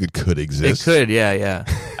seems like it could It exist. could, yeah.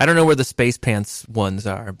 I don't know where the space pants ones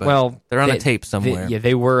are, but they're on a tape somewhere.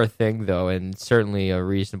 They were a thing though, and certainly a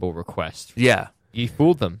reasonable request. Yeah. You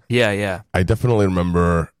fooled them. Yeah. I definitely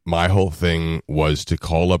remember my whole thing was to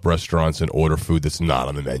call up restaurants and order food that's not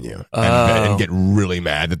on the menu and get really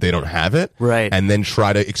mad that they don't have it. Right. And then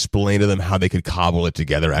try to explain to them how they could cobble it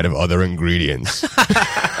together out of other ingredients.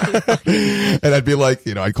 And I'd be like,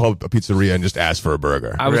 I'd call a pizzeria and just ask for a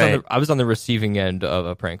burger. I was on the receiving end of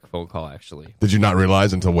a prank phone call, actually. Did you not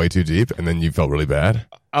realize until way too deep and then you felt really bad?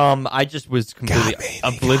 I just was completely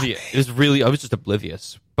oblivious. I was just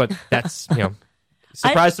oblivious. But that's,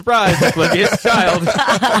 surprise, surprise, oblivious child.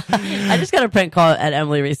 I just got a prank call at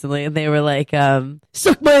Emily recently, and they were like,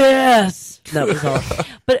 suck my ass. That was all.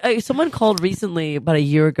 But someone called recently, about a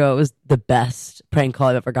year ago. It was the best prank call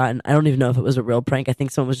I've ever gotten. I don't even know if it was a real prank. I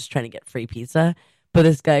think someone was just trying to get free pizza. But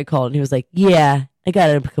this guy called, and he was like, yeah, I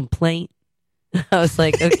got a complaint. I was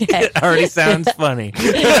like, okay. It already sounds funny.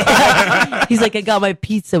 He's like, I got my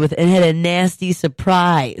pizza and had a nasty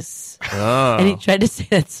surprise. Oh. And he tried to say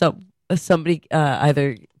that somebody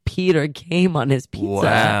either peed or came on his pizza.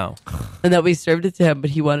 Wow. And that we served it to him, but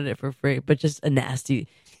he wanted it for free. But just a nasty.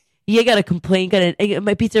 Yeah, got a complaint.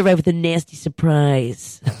 My pizza arrived with a nasty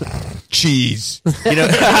surprise. Cheese.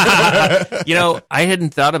 I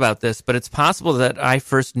hadn't thought about this, but it's possible that I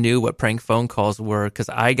first knew what prank phone calls were because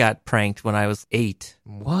I got pranked when I was 8.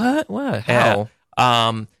 What? How?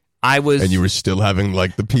 I was, and you were still having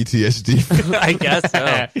like the PTSD. I guess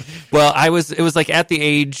so. Well, it was like at the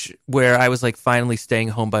age where I was like finally staying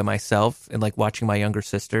home by myself and like watching my younger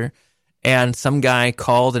sister, and some guy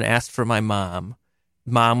called and asked for my mom.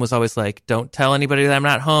 Mom was always like, "Don't tell anybody that I'm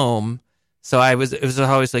not home." So it was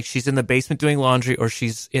always like, she's in the basement doing laundry or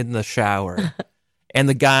she's in the shower. And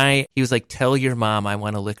the guy, he was like, "Tell your mom I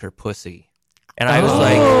want to lick her pussy." And I was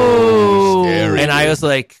Scary. and I was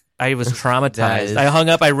like, I was traumatized. I hung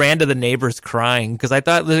up. I ran to the neighbors crying because I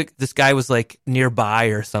thought this guy was like nearby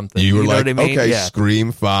or something. You were know like, what I mean? okay, Yeah.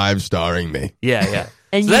 Scream 5 starring me. Yeah.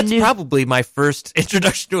 And So that's probably my first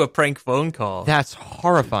introduction to a prank phone call. That's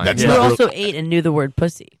horrifying. That's You were not also 8 and knew the word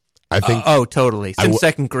pussy. I think. Oh, totally. Since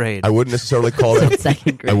second grade. I wouldn't necessarily call it.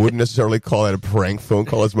 Second grade. I wouldn't necessarily call it a prank phone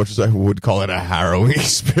call as much as I would call it a harrowing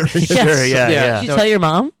experience. Sure, yeah. Did you tell your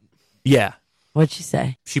mom? Yeah. What'd she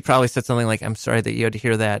say? She probably said something like, "I'm sorry that you had to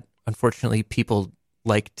hear that. Unfortunately, people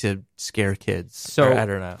like to scare kids." So, or I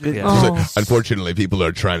don't know. Yeah. Oh. Unfortunately, people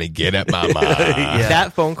are trying to get at mama.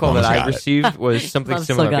 That phone call that Almost I got it. received was something Mom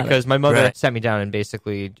still similar got it. because my mother Right. sat me down and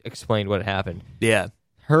basically explained what happened. Yeah.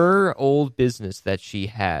 Her old business that she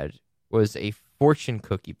had was a fortune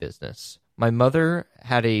cookie business. My mother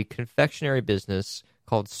had a confectionery business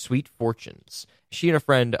called Sweet Fortunes. She and a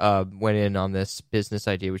friend went in on this business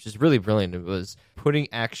idea, which is really brilliant. It was putting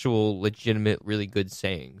actual, legitimate, really good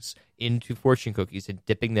sayings into fortune cookies and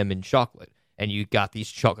dipping them in chocolate. And you got these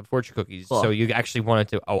chocolate fortune cookies. Cool. So you actually wanted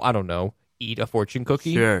to, eat a fortune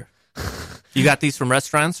cookie. Sure. You got these from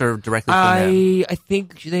restaurants or directly from them? I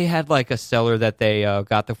think they had like a seller that they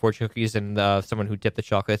got the fortune cookies and someone who dipped the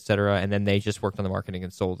chocolate, etc. And then they just worked on the marketing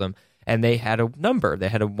and sold them. And they had a number. They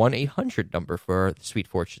had a 1-800 number for Sweet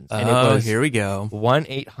Fortunes. And it was here we go.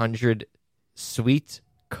 1-800 Sweet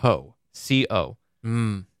Co. C-O.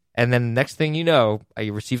 Mm. And then next thing you know, I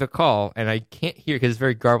receive a call and I can't hear because it's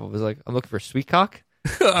very garbled. It was like, "I'm looking for Sweet Cock."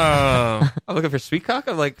 I'm looking for Sweet Cock.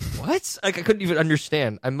 I'm like, what? Like I couldn't even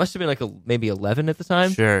understand. I must have been like maybe 11 at the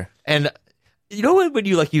time. Sure. And you know when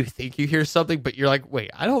you like you think you hear something, but you're like, wait,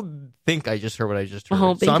 I don't think I just heard what I just heard.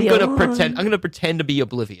 Oh, so I'm baby, gonna alarm. pretend to be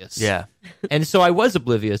oblivious. Yeah. And so I was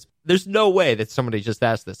oblivious. There's no way that somebody just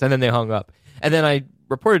asked this. And then they hung up. And then I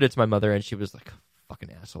reported it to my mother, and she was like, "Fucking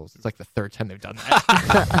assholes." It's like the third time they've done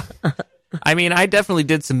that. I mean, I definitely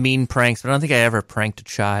did some mean pranks, but I don't think I ever pranked a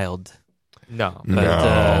child. No.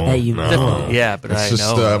 But, Hey, you Yeah, but It's I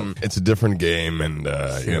just know. it's a different game, and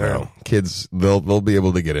Sure. kids they'll be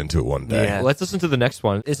able to get into it one day. Yeah. Let's listen to the next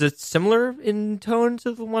one. Is it similar in tone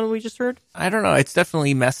to the one we just heard? I don't know. It's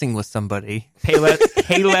definitely messing with somebody. Pay less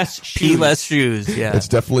Pee less shoes. Yeah. It's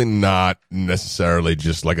definitely not necessarily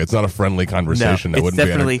just like it's not a friendly conversation. No, that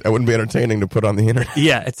it's wouldn't be entertaining to put on the internet.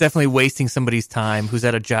 Yeah, it's definitely wasting somebody's time who's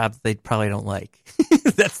at a job that they probably don't like.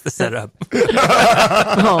 That's the setup.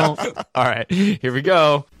 Oh. All right, here we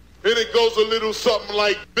go. And it goes a little something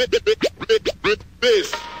like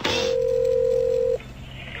this.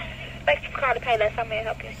 Thanks for calling to pay less. How may I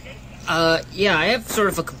help you? Yeah, I have sort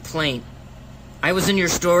of a complaint. I was in your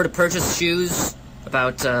store to purchase shoes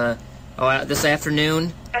about, this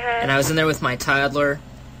afternoon, and I was in there with my toddler,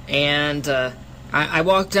 and, I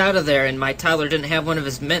walked out of there, and my toddler didn't have one of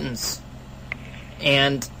his mittens.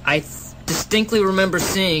 And I distinctly remember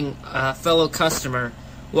seeing a fellow customer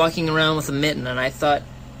walking around with a mitten, and I thought,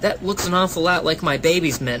 that looks an awful lot like my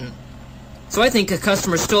baby's mitten. So I think a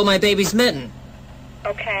customer stole my baby's mitten.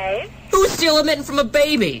 Okay. Who would steal a mitten from a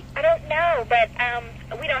baby? I don't know, but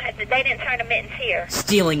we don't have to. They didn't turn the mittens here.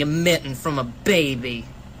 Stealing a mitten from a baby.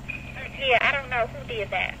 Yeah, I don't know who did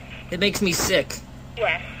that. It makes me sick.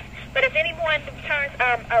 Yes. But if anyone turns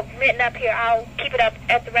a mitten up here, I'll keep it up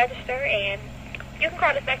at the register, and you can call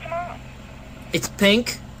us back tomorrow. It's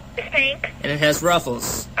pink. It's pink? And it has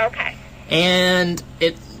ruffles. Okay. And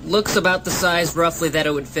it looks about the size, roughly, that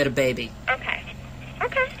it would fit a baby. Okay.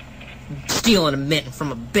 Okay. Stealing a mitten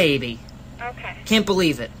from a baby. Okay. Can't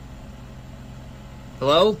believe it.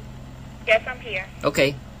 Hello? Yes, I'm here.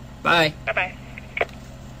 Okay. Bye. Bye-bye.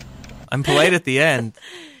 I'm polite at the end.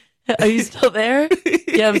 Are you still there?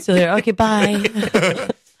 Yeah, I'm still here. Okay, bye.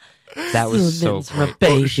 That was so for a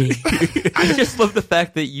baby. I just love the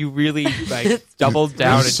fact that you really doubled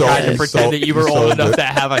down and So- tried to pretend so- that you were so old enough good. to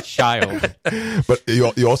have a child. But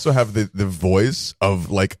you also have the voice of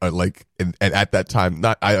and at that time,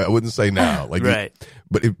 not I wouldn't say now, like Right.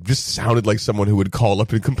 but it just sounded like someone who would call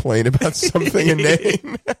up and complain about something a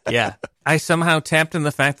name. Yeah. I somehow tapped in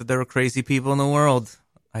the fact that there were crazy people in the world.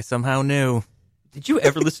 I somehow knew. Did you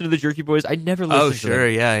ever listen to the Jerky Boys? I never listened Oh, to sure.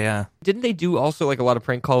 them. Yeah. Didn't they do also like a lot of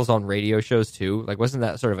prank calls on radio shows too? Like, wasn't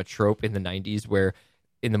that sort of a trope in the 90s where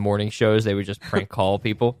in the morning shows they would just prank call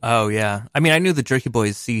people? Oh, yeah. I mean, I knew the Jerky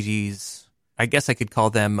Boys CDs. I guess I could call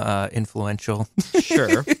them influential.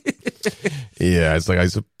 Sure. Yeah, it's like I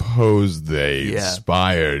suppose they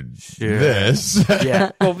inspired this.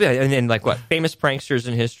 Yeah. Well, yeah, and then like what? Famous pranksters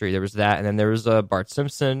in history. There was that, and then there was Bart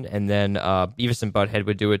Simpson, and then Beavis and Butthead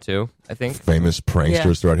would do it too, I think. Famous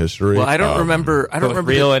pranksters throughout history. Well, I don't remember. I don't Both remember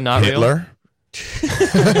real and not Hitler. real.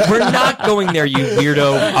 We're not going there, you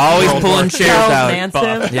weirdo. Always pulling chairs out.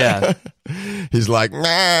 Manson. Yeah. He's like, nah,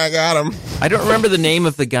 I got him. I don't remember the name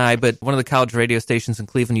of the guy, but one of the college radio stations in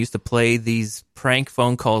Cleveland used to play these prank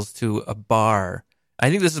phone calls to a bar. I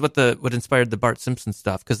think this is what inspired the Bart Simpson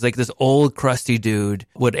stuff, because like this old crusty dude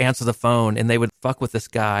would answer the phone and they would fuck with this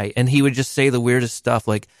guy, and he would just say the weirdest stuff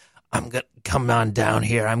like, I'm gonna come on down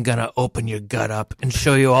here. I'm gonna open your gut up and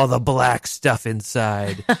show you all the black stuff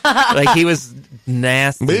inside. Like he was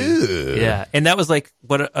nasty. Ew. Yeah, and that was like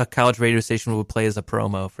what a college radio station would play as a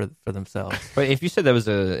promo for themselves. But if you said that was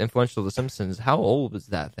influential to The Simpsons, how old was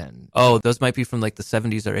that then? Oh, those might be from like the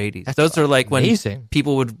 70s or 80s. Those are like when amazing.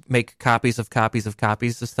 People would make copies of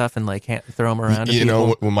of stuff and like throw them around. to You people.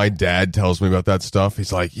 know, when my dad tells me about that stuff,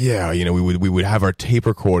 he's like, "Yeah, you know, we would have our tape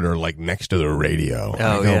recorder like next to the radio." And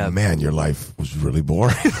I go, yeah. Man, your life was really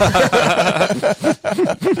boring.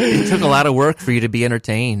 It took a lot of work for you to be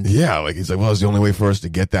entertained. Yeah, like he's like, well, it's the only way for us to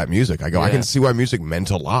get that music. I go, I Yeah. can see why music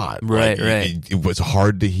meant a lot. Right, Like, right. It was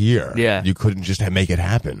hard to hear. Yeah. You couldn't just make it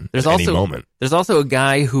happen There's at also any moment. There's also a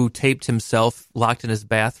guy who taped himself locked in his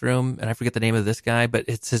bathroom, and I forget the name of this guy, but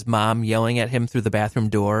it's his mom yelling at him through the bathroom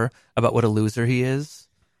door about what a loser he is.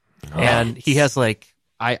 And he has like,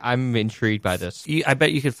 I'm intrigued by this. I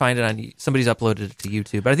bet you could find it on, somebody's uploaded it to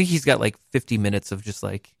YouTube, but I think he's got like 50 minutes of just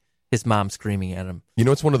like his mom screaming at him. You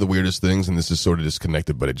know, it's one of the weirdest things, and this is sort of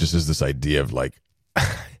disconnected, but it just is this idea of like,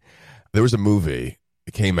 there was a movie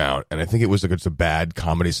that came out, and I think it's a bad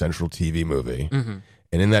Comedy Central TV movie. Mm-hmm.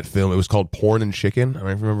 And in that film, it was called Porn and Chicken. I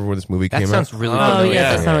don't remember when this movie That came sounds out. really Oh, familiar.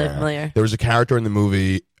 yeah, that sounded familiar. There was a character in the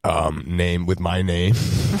movie named with my name,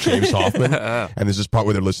 James Hoffman. And there's this part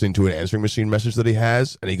where they're listening to an answering machine message that he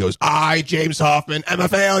has, and he goes, I, James Hoffman, am a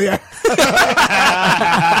failure.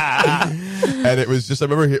 And it was just, I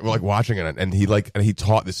remember like watching it, and he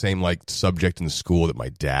taught the same like subject in school that my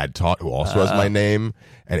dad taught, who also has my name.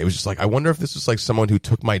 And it was just like, I wonder if this is like someone who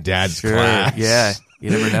took my dad's class. Yeah,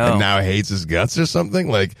 you never know. And now hates his guts or something.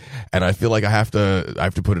 Like, and I feel like I have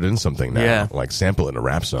to put it in something now. Yeah. Like sample it in a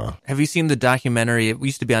rap song. Have you seen the documentary? It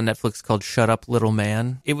used to be on Netflix called Shut Up Little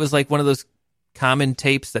Man. It was like one of those common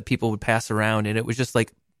tapes that people would pass around, and it was just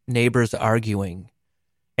like neighbors arguing.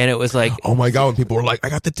 And it was like, Oh my God, when people were like, I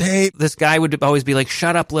got the tape. this guy would always be like,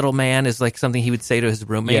 shut up, little man, is like something he would say to his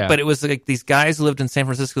roommate. Yeah. But it was like these guys who lived in San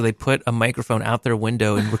Francisco, they put a microphone out their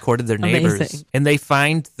window and recorded their neighbors. Amazing. And they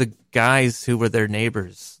find the guys who were their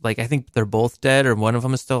neighbors. Like, I think they're both dead or one of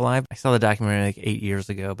them is still alive. I saw the documentary like 8 years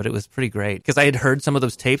ago, but it was pretty great. Because I had heard some of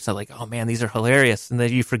those tapes. I'm like, oh man, these are hilarious. And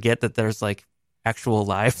then you forget that there's like actual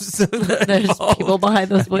lives. There's people behind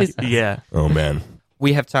those voices. Yeah. Oh man.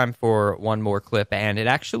 We have time for one more clip, and it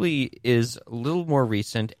actually is a little more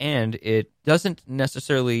recent, and it doesn't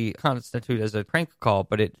necessarily constitute as a prank call,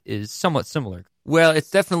 but it is somewhat similar. Well, it's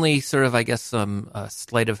definitely sort of, I guess, some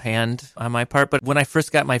sleight of hand on my part. But when I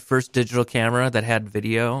first got my first digital camera that had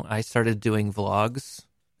video, I started doing vlogs,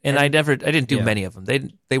 and I didn't do Yeah. many of them.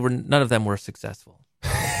 None of them were successful.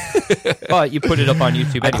 But you put it up on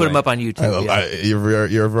YouTube. I put them up on YouTube.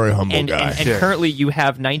 You're a very humble guy. And currently you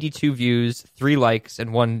have 92 views, 3 likes,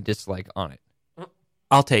 and 1 dislike on it.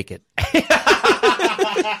 I'll take it.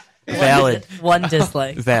 Valid. 1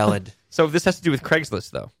 dislike. Valid. So this has to do with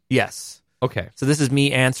Craigslist, though. Yes. Okay. So this is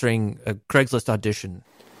me answering a Craigslist audition.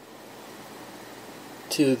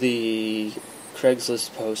 To the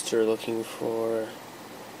Craigslist poster looking for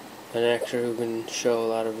an actor who can show a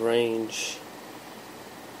lot of range.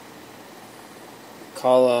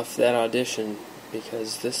 Call off that audition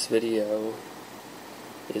because this video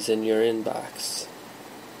is in your inbox.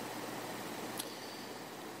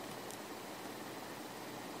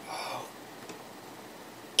 Oh,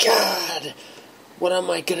 God! What am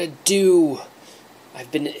I gonna do?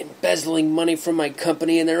 I've been embezzling money from my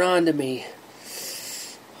company and they're on to me.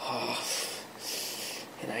 Oh.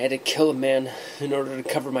 And I had to kill a man in order to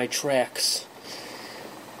cover my tracks.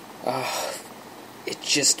 It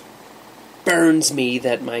just burns me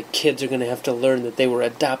that my kids are going to have to learn that they were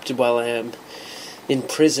adopted while I am in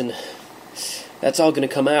prison. That's all going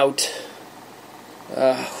to come out.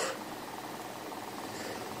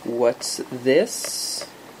 What's this?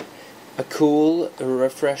 A cool,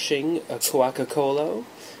 refreshing Coca-Cola?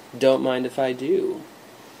 Don't mind if I do.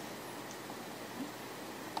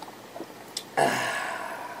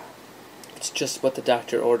 It's just what the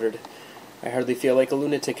doctor ordered. I hardly feel like a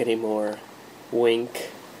lunatic anymore. Wink.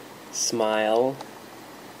 Smile.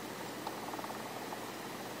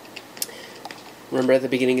 Remember at the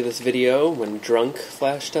beginning of this video when drunk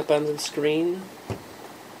flashed up on the screen?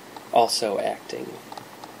 Also acting.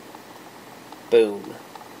 Boom.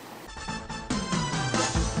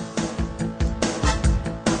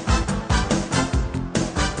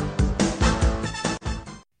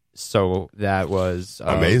 So that was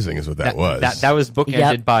amazing. Is what that was. That was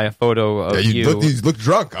bookended by a photo of you. You look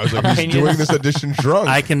drunk. I was like, he's doing this audition drunk.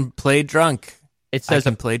 I can play drunk. It says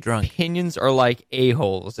I can play drunk. Opinions are like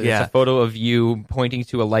a-holes. It's a photo of you pointing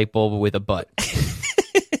to a light bulb with a butt.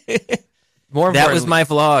 That was my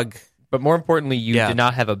vlog. But more importantly, you did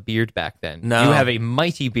not have a beard back then. No. You have a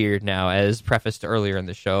mighty beard now, as prefaced earlier in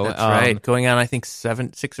the show. That's right. Going on, I think, 6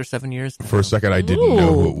 or 7 years now. For a second, I didn't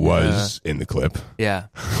know who it was in the clip. Yeah.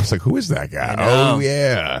 I was like, who is that guy? Oh,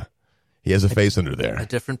 yeah. He has a face under there. A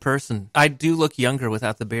different person. I do look younger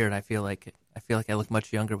without the beard. I feel like I look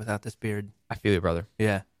much younger without this beard. I feel you, brother.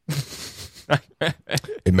 Yeah.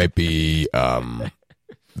 It might be the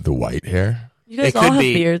white hair. You guys all have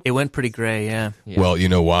beards. It went pretty gray, yeah. Well, you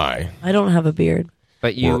know why? I don't have a beard.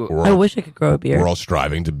 But you... I wish I could grow a beard. We're all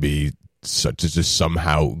striving to be such as to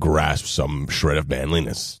somehow grasp some shred of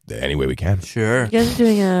manliness any way we can. Sure. You guys are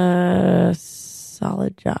doing a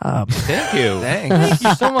solid job. Thank you. Thanks. Thank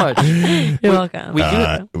you so much. You're welcome.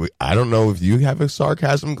 I don't know if you have a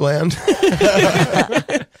sarcasm gland.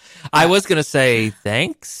 I was going to say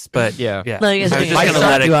thanks, but yeah. No, you guys I was just going to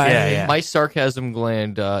let it. My sarcasm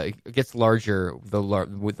gland gets larger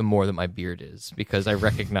with the more that my beard is, because I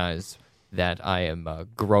recognize that I am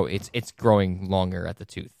it's growing longer at the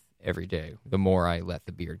tooth every day. The more I let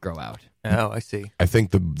the beard grow out. Oh, I see. I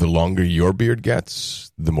think the longer your beard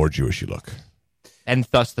gets, the more Jewish you look. And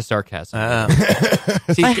thus the sarcasm. I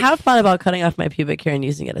have thought about cutting off my pubic hair and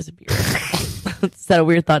using it as a beard. Is that a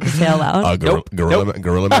weird thought to say out loud?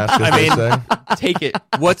 Gorilla mask. I mean, take it.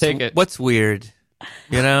 What's weird?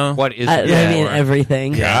 You know what is? I mean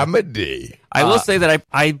everything. Comedy. I will say that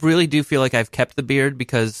I really do feel like I've kept the beard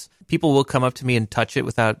because people will come up to me and touch it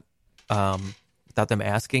without them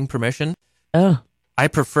asking permission. Oh, I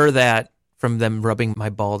prefer that from them rubbing my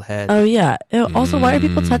bald head. Oh yeah. Also, why are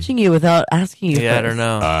people touching you without asking you? Yeah, first? I don't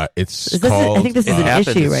know. It's called. I think this is an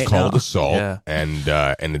issue right now. It's called assault, Yeah.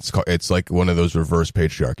 and it's like one of those reverse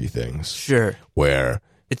patriarchy things. Sure. Where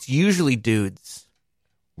it's usually dudes.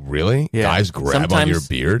 Really? Yeah. Guys grab on your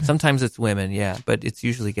beard? Sometimes it's women, yeah, but it's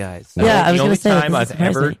usually guys. Yeah, I was going to say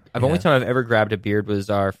the only time I've ever grabbed a beard was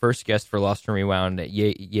our first guest for Lost and Rewound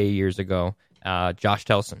years ago, Josh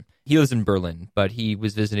Telson. He lives in Berlin, but he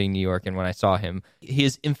was visiting New York, and when I saw him, he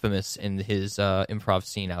is infamous in his improv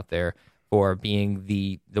scene out there for being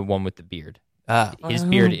the one with the beard. His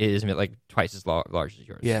beard is like twice as large as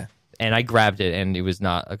yours. Yeah. And I grabbed it, and it was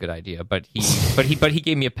not a good idea. But he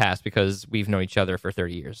gave me a pass because we've known each other for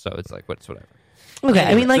 30 years, so it's like whatever. Okay,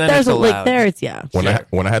 I mean, like there's it's yeah.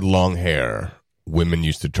 When I had long hair, women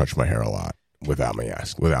used to touch my hair a lot without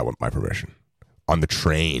my permission.